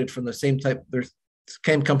generated from the same type. There's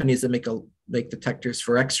same companies that make detectors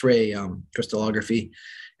for X-ray crystallography,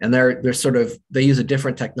 and they're sort of, they use a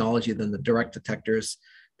different technology than the direct detectors.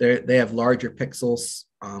 They have larger pixels,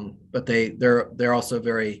 but they're also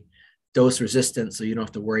very dose resistant, so you don't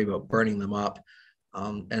have to worry about burning them up.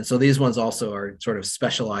 And so these ones also are sort of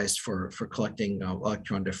specialized for collecting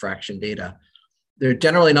electron diffraction data. They're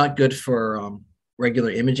generally not good for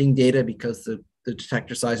regular imaging data because the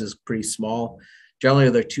detector size is pretty small. Generally,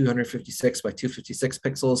 they're 256 by 256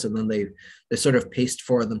 pixels, and then they sort of paste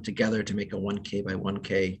four of them together to make a 1K by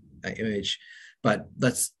 1K image. But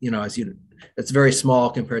that's, you know, it's very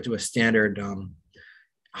small compared to a standard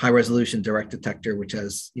high resolution direct detector, which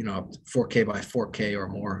has, you know, 4K by 4K or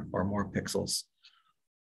more pixels.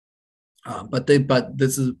 But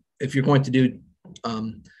this is, if you're going to do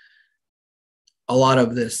a lot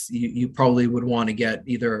of this, you probably would want to get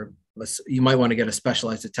either, you might want to get a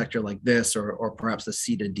specialized detector like this, or perhaps the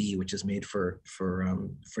C to D, which is made for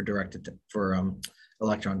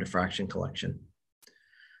electron diffraction collection.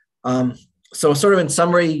 So sort of in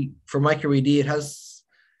summary, for microED, it has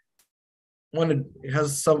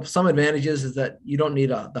some advantages, is that you don't need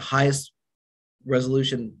the highest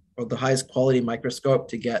resolution or the highest quality microscope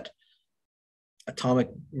to get atomic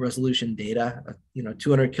resolution data. You know,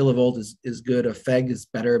 200 kilovolt is good. A FEG is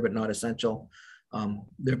better, but not essential.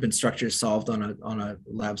 There have been structures solved on a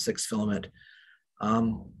Lab 6 filament.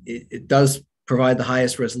 It does provide the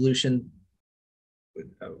highest resolution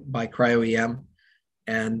by Cryo EM.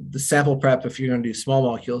 And the sample prep, if you're going to do small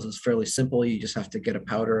molecules, is fairly simple. You just have to get a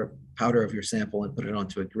powder of your sample and put it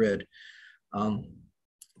onto a grid.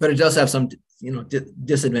 But it does have some, you know,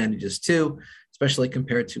 disadvantages too, especially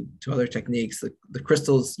compared to other techniques. The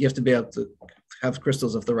crystals, you have to be able to have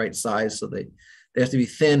crystals of the right size, so they have to be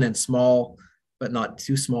thin and small, but not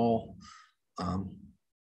too small.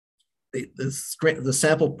 The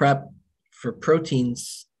sample prep for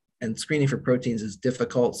proteins and screening for proteins is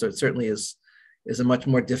difficult, so it certainly is a much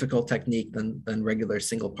more difficult technique than regular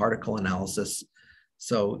single particle analysis.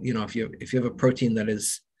 So, you know, if you have a protein that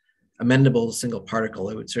is amendable to single particle,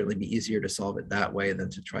 it would certainly be easier to solve it that way than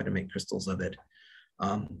to try to make crystals of it.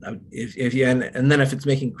 If you and then if it's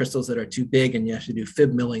making crystals that are too big and you have to do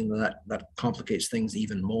fib milling, that complicates things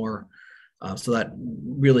even more. So that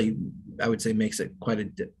really, I would say, makes it quite a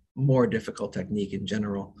more difficult technique in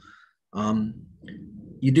general.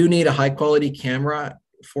 You do need a high quality camera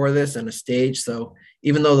for this and a stage. So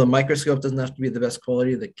even though the microscope doesn't have to be the best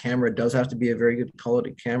quality, the camera does have to be a very good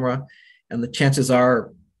quality camera. And the chances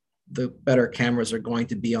are the better cameras are going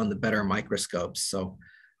to be on the better microscopes. So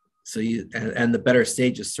you, and the better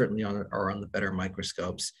stages certainly are on the better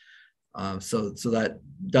microscopes. So that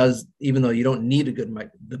does, even though you don't need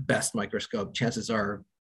the best microscope, chances are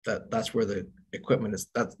that's where the equipment is,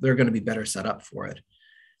 that they're going to be better set up for it.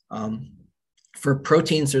 For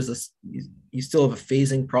proteins, there's this, you still have a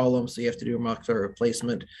phasing problem, so you have to do a molecular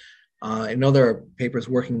replacement. I know there are papers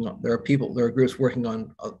working on, there are groups working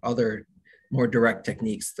on other more direct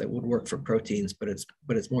techniques that would work for proteins, but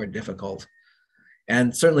it's more difficult.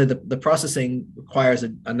 And certainly the processing requires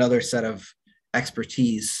another set of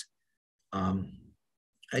expertise.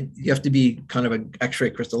 You have to be kind of an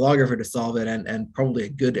X-ray crystallographer to solve it, and probably a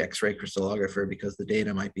good X-ray crystallographer, because the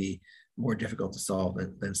data might be more difficult to solve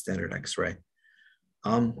than standard X-ray.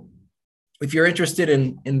 If you're interested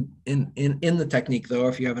in the technique, though,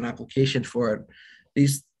 if you have an application for it,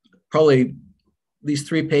 these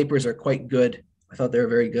three papers are quite good. I thought they were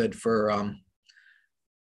very good for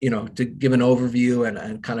you know, to give an overview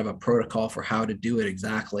and kind of a protocol for how to do it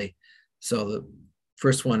exactly. So the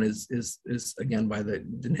first one is again by the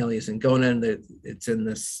Danielius and Gonen. It's in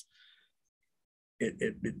this.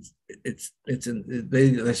 It's in,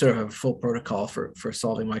 they sort of have a full protocol for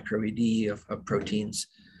solving microED of proteins.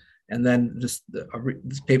 And then this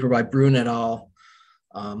paper by Brun et al.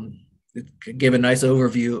 It gave a nice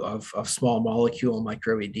overview of small molecule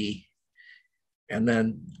microED. And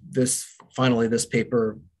then finally this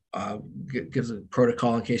paper gives a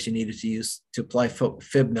protocol in case you needed to apply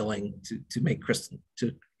fib milling to make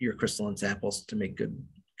your crystalline samples to make good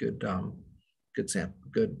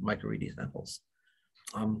good microED samples.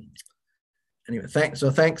 Anyway,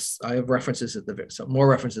 thanks. I have references at more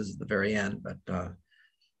references at the very end, but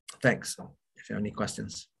thanks. If you have any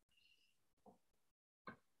questions.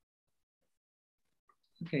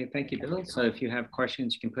 Okay, thank you, Bill. So if you have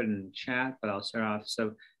questions, you can put it in the chat, but I'll start off.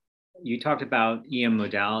 So you talked about EM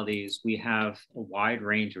modalities. We have a wide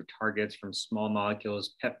range of targets from small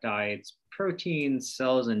molecules, peptides, proteins,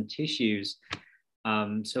 cells, and tissues.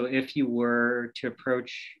 So if you were to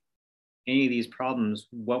approach any of these problems,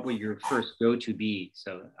 what would your first go-to be?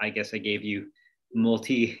 So I guess I gave you a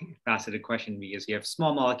multi-faceted question because you have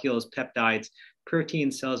small molecules, peptides,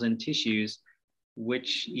 proteins, cells, and tissues.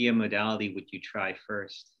 Which EM modality would you try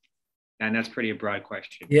first? And that's pretty a broad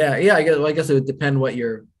question. Yeah. I guess it would depend what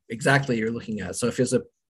you're looking at. So if it's a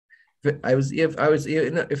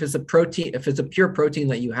pure protein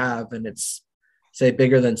that you have and it's say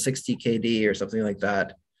bigger than 60 kD or something like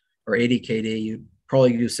that, or 80 kD, you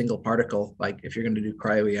probably do single particle. Like if you're going to do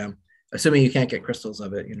cryo EM, assuming you can't get crystals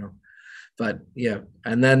of it, But yeah,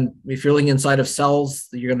 and then if you're looking inside of cells,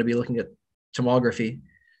 you're going to be looking at tomography.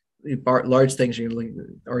 Large things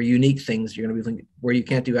or unique things you're going to be looking where you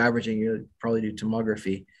can't do averaging, you'll probably do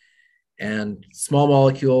tomography. And small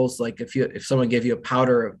molecules, like if someone gave you a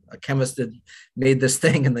powder, a chemist had made this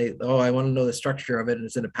thing and I want to know the structure of it and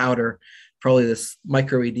it's in a powder, probably this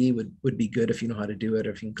microED would be good if you know how to do it,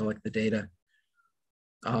 or if you can collect the data.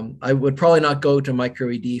 I would probably not go to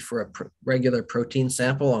microED for a regular protein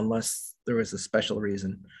sample unless there was a special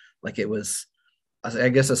reason, like it was, I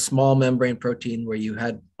guess, a small membrane protein where you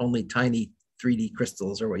had only tiny 3D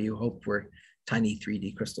crystals, or what you hoped were tiny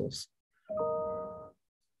 3D crystals.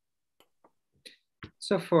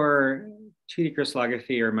 So for 2D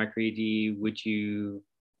crystallography or microED, would you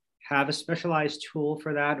have a specialized tool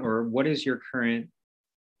for that? Or what is your current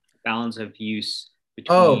balance of use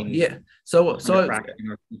between? Oh, yeah. So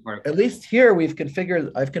at least here I've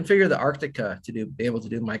configured the Arctica to be able to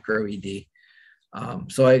do microED.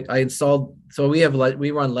 So I installed, so we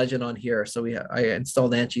run Legend on here. So I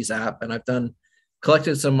installed Angie's app, and I've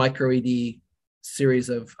collected some microED series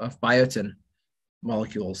of biotin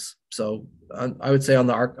molecules. So I would say on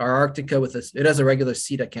our Arctica with this, it has a regular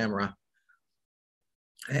CETA camera,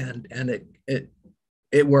 and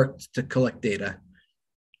it worked to collect data.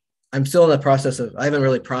 I'm still in the process I haven't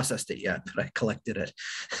really processed it yet, but I collected it.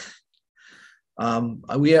 I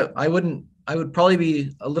would probably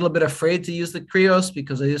be a little bit afraid to use the Krios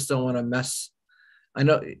because I just don't want to mess. I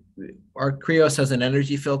know our Krios has an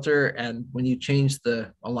energy filter, and when you change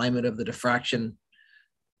the alignment of the diffraction,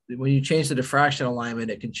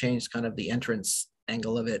 alignment, it can change kind of the entrance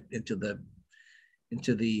angle of it into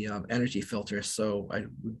the energy filter. So I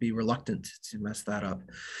would be reluctant to mess that up.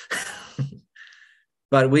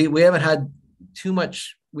 But we haven't had too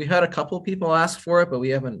much. We've had a couple of people ask for it, but we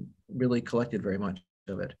haven't really collected very much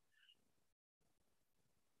of it.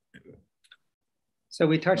 So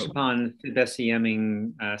we touched upon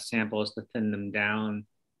SEMing samples to thin them down.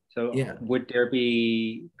 So yeah, would there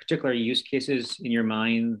be particular use cases in your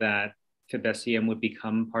mind that FibSEM would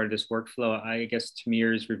become part of this workflow? I guess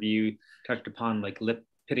Tamir's review touched upon like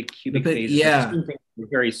lipidic cubic phases. Yeah,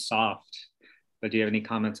 very soft. But do you have any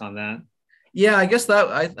comments on that? Yeah, I guess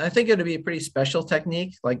that I think it would be a pretty special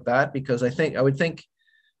technique like that, because I would think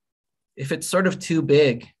if it's sort of too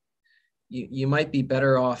big, you might be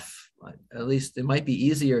better off. At least it might be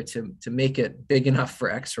easier to make it big enough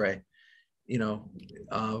for X-ray,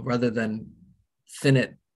 rather than thin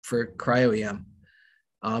it for cryo EM.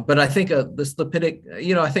 But I think this lipidic,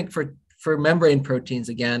 I think for membrane proteins,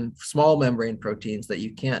 again, small membrane proteins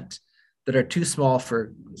that are too small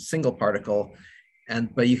for single particle,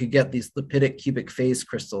 but you could get these lipidic cubic phase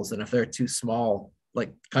crystals, and if they're too small,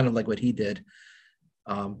 kind of like what he did,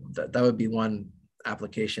 that would be one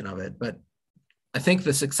application of it. But I think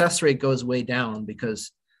the success rate goes way down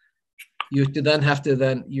because you're then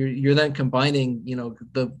combining,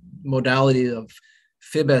 the modality of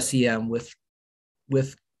FibSEM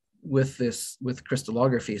with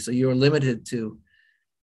crystallography. So you're limited to,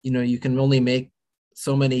 you can only make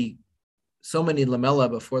so many lamella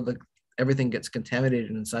before everything gets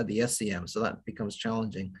contaminated inside the SEM. So that becomes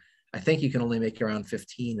challenging. I think you can only make around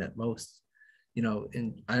 15 at most,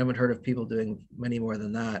 and I haven't heard of people doing many more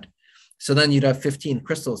than that. So then you'd have 15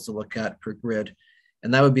 crystals to look at per grid.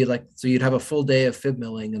 And that would be so you'd have a full day of fib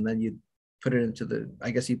milling, and then you'd put it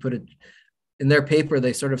you put it in their paper.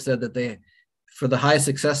 They sort of said that for the high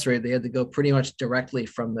success rate, they had to go pretty much directly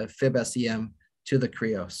from the FibSEM to the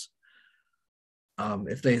Krios.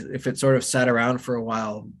 If it sort of sat around for a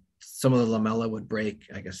while, some of the lamella would break,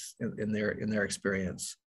 I guess, in their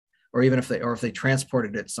experience. or even if they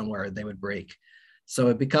transported it somewhere, they would break. So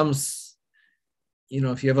it becomes,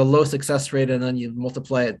 if you have a low success rate and then you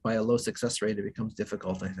multiply it by a low success rate, it becomes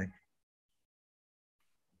difficult, I think.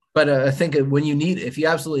 But I think if you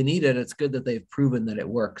absolutely need it, it's good that they've proven that it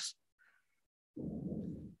works.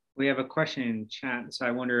 We have a question in chat, so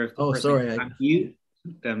I wonder if the person sorry, can unmute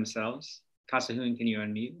themselves. Kasahun, can you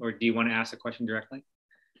unmute, or do you want to ask a question directly?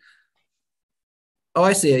 Oh,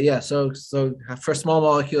 I see it. Yeah. So for small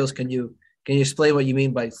molecules, can you explain what you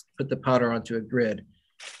mean by put the powder onto a grid?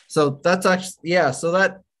 So that's actually, yeah. So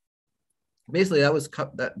that basically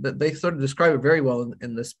that they sort of describe it very well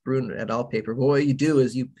in this Brun et al. Paper. But what you do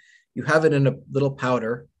is you have it in a little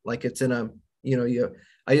powder, like it's in a,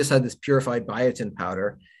 I just had this purified biotin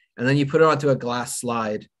powder, and then you put it onto a glass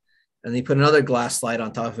slide, and then you put another glass slide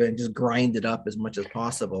on top of it and just grind it up as much as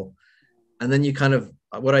possible. And then you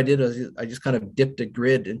what I did is I just kind of dipped a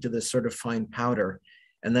grid into this sort of fine powder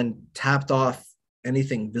and then tapped off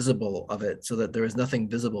anything visible of it so that there is nothing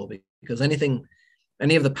visible, because any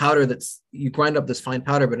of the powder you grind up this fine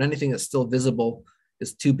powder, but anything that's still visible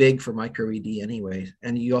is too big for microED anyway.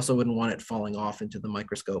 And you also wouldn't want it falling off into the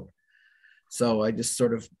microscope. So I just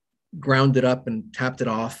sort of ground it up and tapped it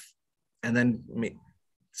off, and then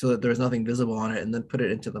so that there's nothing visible on it, and then put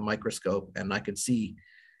it into the microscope, and I could see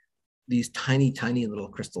these tiny, tiny little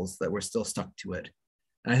crystals that were still stuck to it.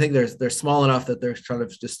 And I think they're small enough that they're sort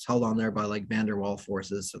of just held on there by like van der Waals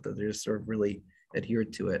forces, so that they're just sort of really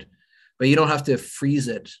adhered to it. But you don't have to freeze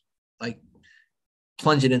it, like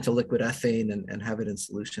plunge it into liquid ethane and have it in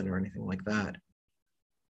solution or anything like that.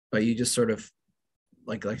 But you just sort of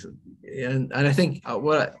and I think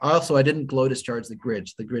I didn't glow discharge the grid.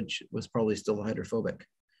 The grid was probably still hydrophobic.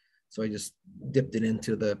 So I just dipped it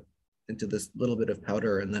into this little bit of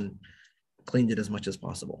powder and then cleaned it as much as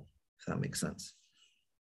possible, if that makes sense.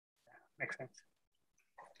 Makes sense.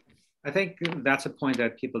 I think that's a point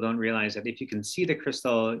that people don't realize, that if you can see the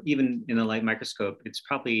crystal, even in a light microscope, it's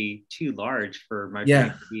probably too large for microED.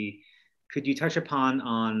 Yeah. Could you touch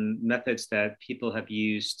on methods that people have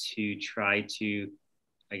used to try to,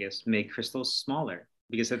 I guess, make crystals smaller?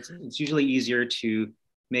 Because it's usually easier to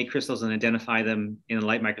make crystals and identify them in a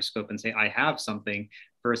light microscope and say, I have something,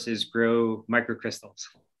 versus grow microcrystals.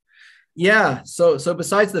 Yeah, so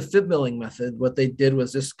besides the fib milling method, what they did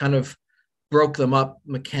was just kind of broke them up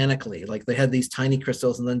mechanically. Like they had these tiny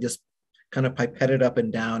crystals and then just kind of pipetted up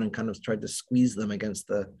and down and kind of tried to squeeze them against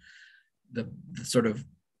the sort of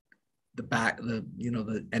the back, the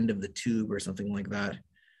end of the tube or something like that.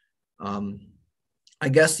 I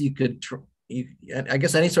guess you could, I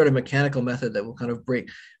guess any sort of mechanical method that will kind of break,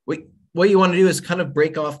 what you want to do is kind of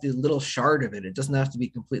break off the little shard of it. It doesn't have to be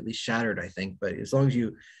completely shattered, I think, but as long as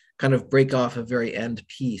you kind of break off a very end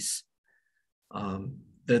piece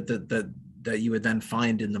that you would then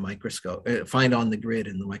find in the microscope, find on the grid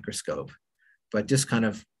in the microscope. But just kind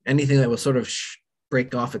of anything that will sort of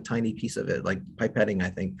break off a tiny piece of it, like pipetting, I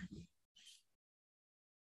think.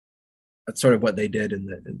 That's sort of what they did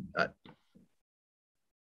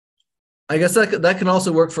I guess that can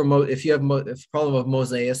also work for if you have a problem of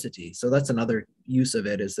mosaicity. So that's another use of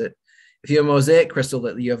it, is that if you have a mosaic crystal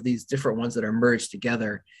that you have these different ones that are merged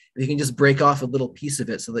together, you can just break off a little piece of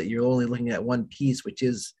it so that you're only looking at one piece, which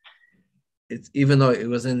is, even though it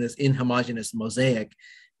was in this inhomogeneous mosaic,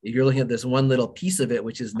 if you're looking at this one little piece of it,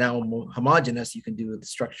 which is now homogeneous, you can do the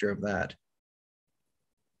structure of that.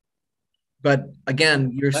 But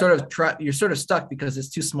again, you're sort of stuck because it's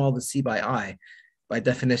too small to see by eye, by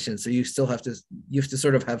definition. So you have to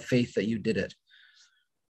sort of have faith that you did it.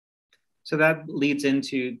 So that leads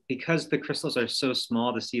into, because the crystals are so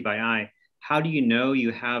small to see by eye, how do you know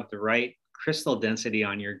you have the right crystal density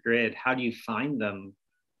on your grid? How do you find them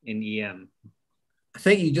in EM? I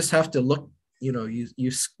think you just have to look, you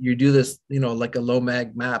do this, like a low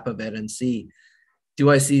mag map of it and see, do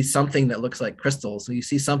I see something that looks like crystals? So you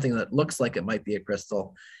see something that looks like it might be a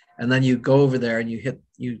crystal, and then you go over there and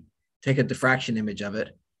you take a diffraction image of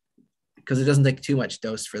it, because it doesn't take too much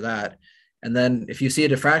dose for that. And then if you see a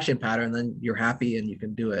diffraction pattern, then you're happy and you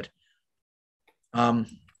can do it.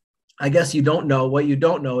 I guess what you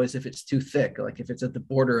don't know is if it's too thick. Like if it's at the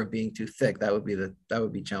border of being too thick, that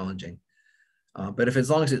would be challenging. But as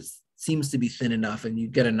long as it seems to be thin enough and you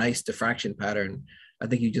get a nice diffraction pattern, I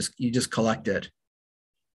think you just collect it.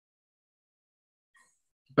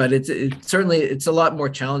 But it's certainly a lot more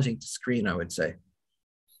challenging to screen, I would say.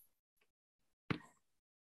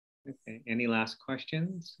 Okay, any last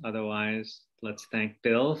questions? Otherwise, let's thank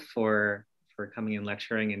Bill for coming and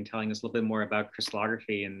lecturing and telling us a little bit more about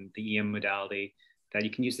crystallography and the EM modality, that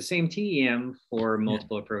you can use the same TEM for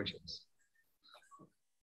multiple approaches.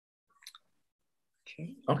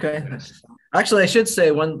 Okay. Actually, I should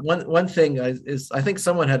say one thing is I think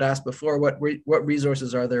someone had asked before what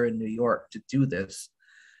resources are there in New York to do this.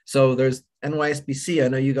 So there's NYSBC. I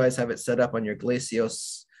know you guys have it set up on your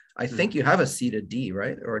Glacios. I think you have a C to D,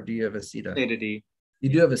 right? Or do you have a C to D? You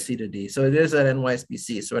do have a C to D. So it is at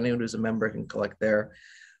NYSBC. So anyone who's a member can collect there.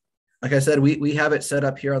 Like I said, we have it set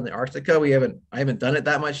up here on the Arctica. I haven't done it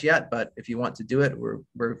that much yet, but if you want to do it,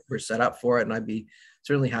 we're set up for it, and I'd be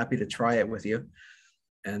certainly happy to try it with you.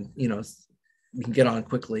 And we can get on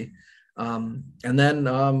quickly. And then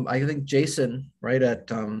I think Jason, right at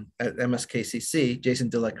MSKCC, Jason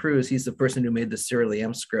De La Cruz, he's the person who made the serial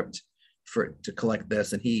EM script to collect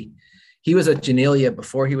this, and he was at Genelia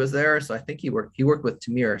before he was there, so I think he worked with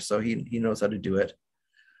Tamir, so he knows how to do it.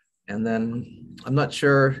 And then I'm not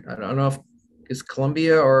sure, I don't know if is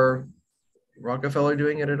Columbia or Rockefeller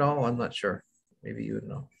doing it at all. I'm not sure. Maybe you would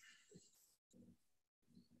know.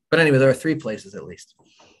 But anyway, there are 3 places at least.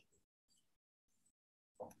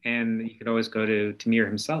 And you could always go to Tamir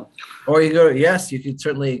himself. Or you could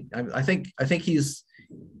certainly. I think he's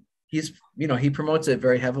he promotes it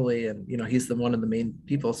very heavily, and he's one of the main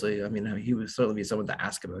people. So I mean, he would certainly be someone to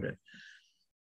ask about it.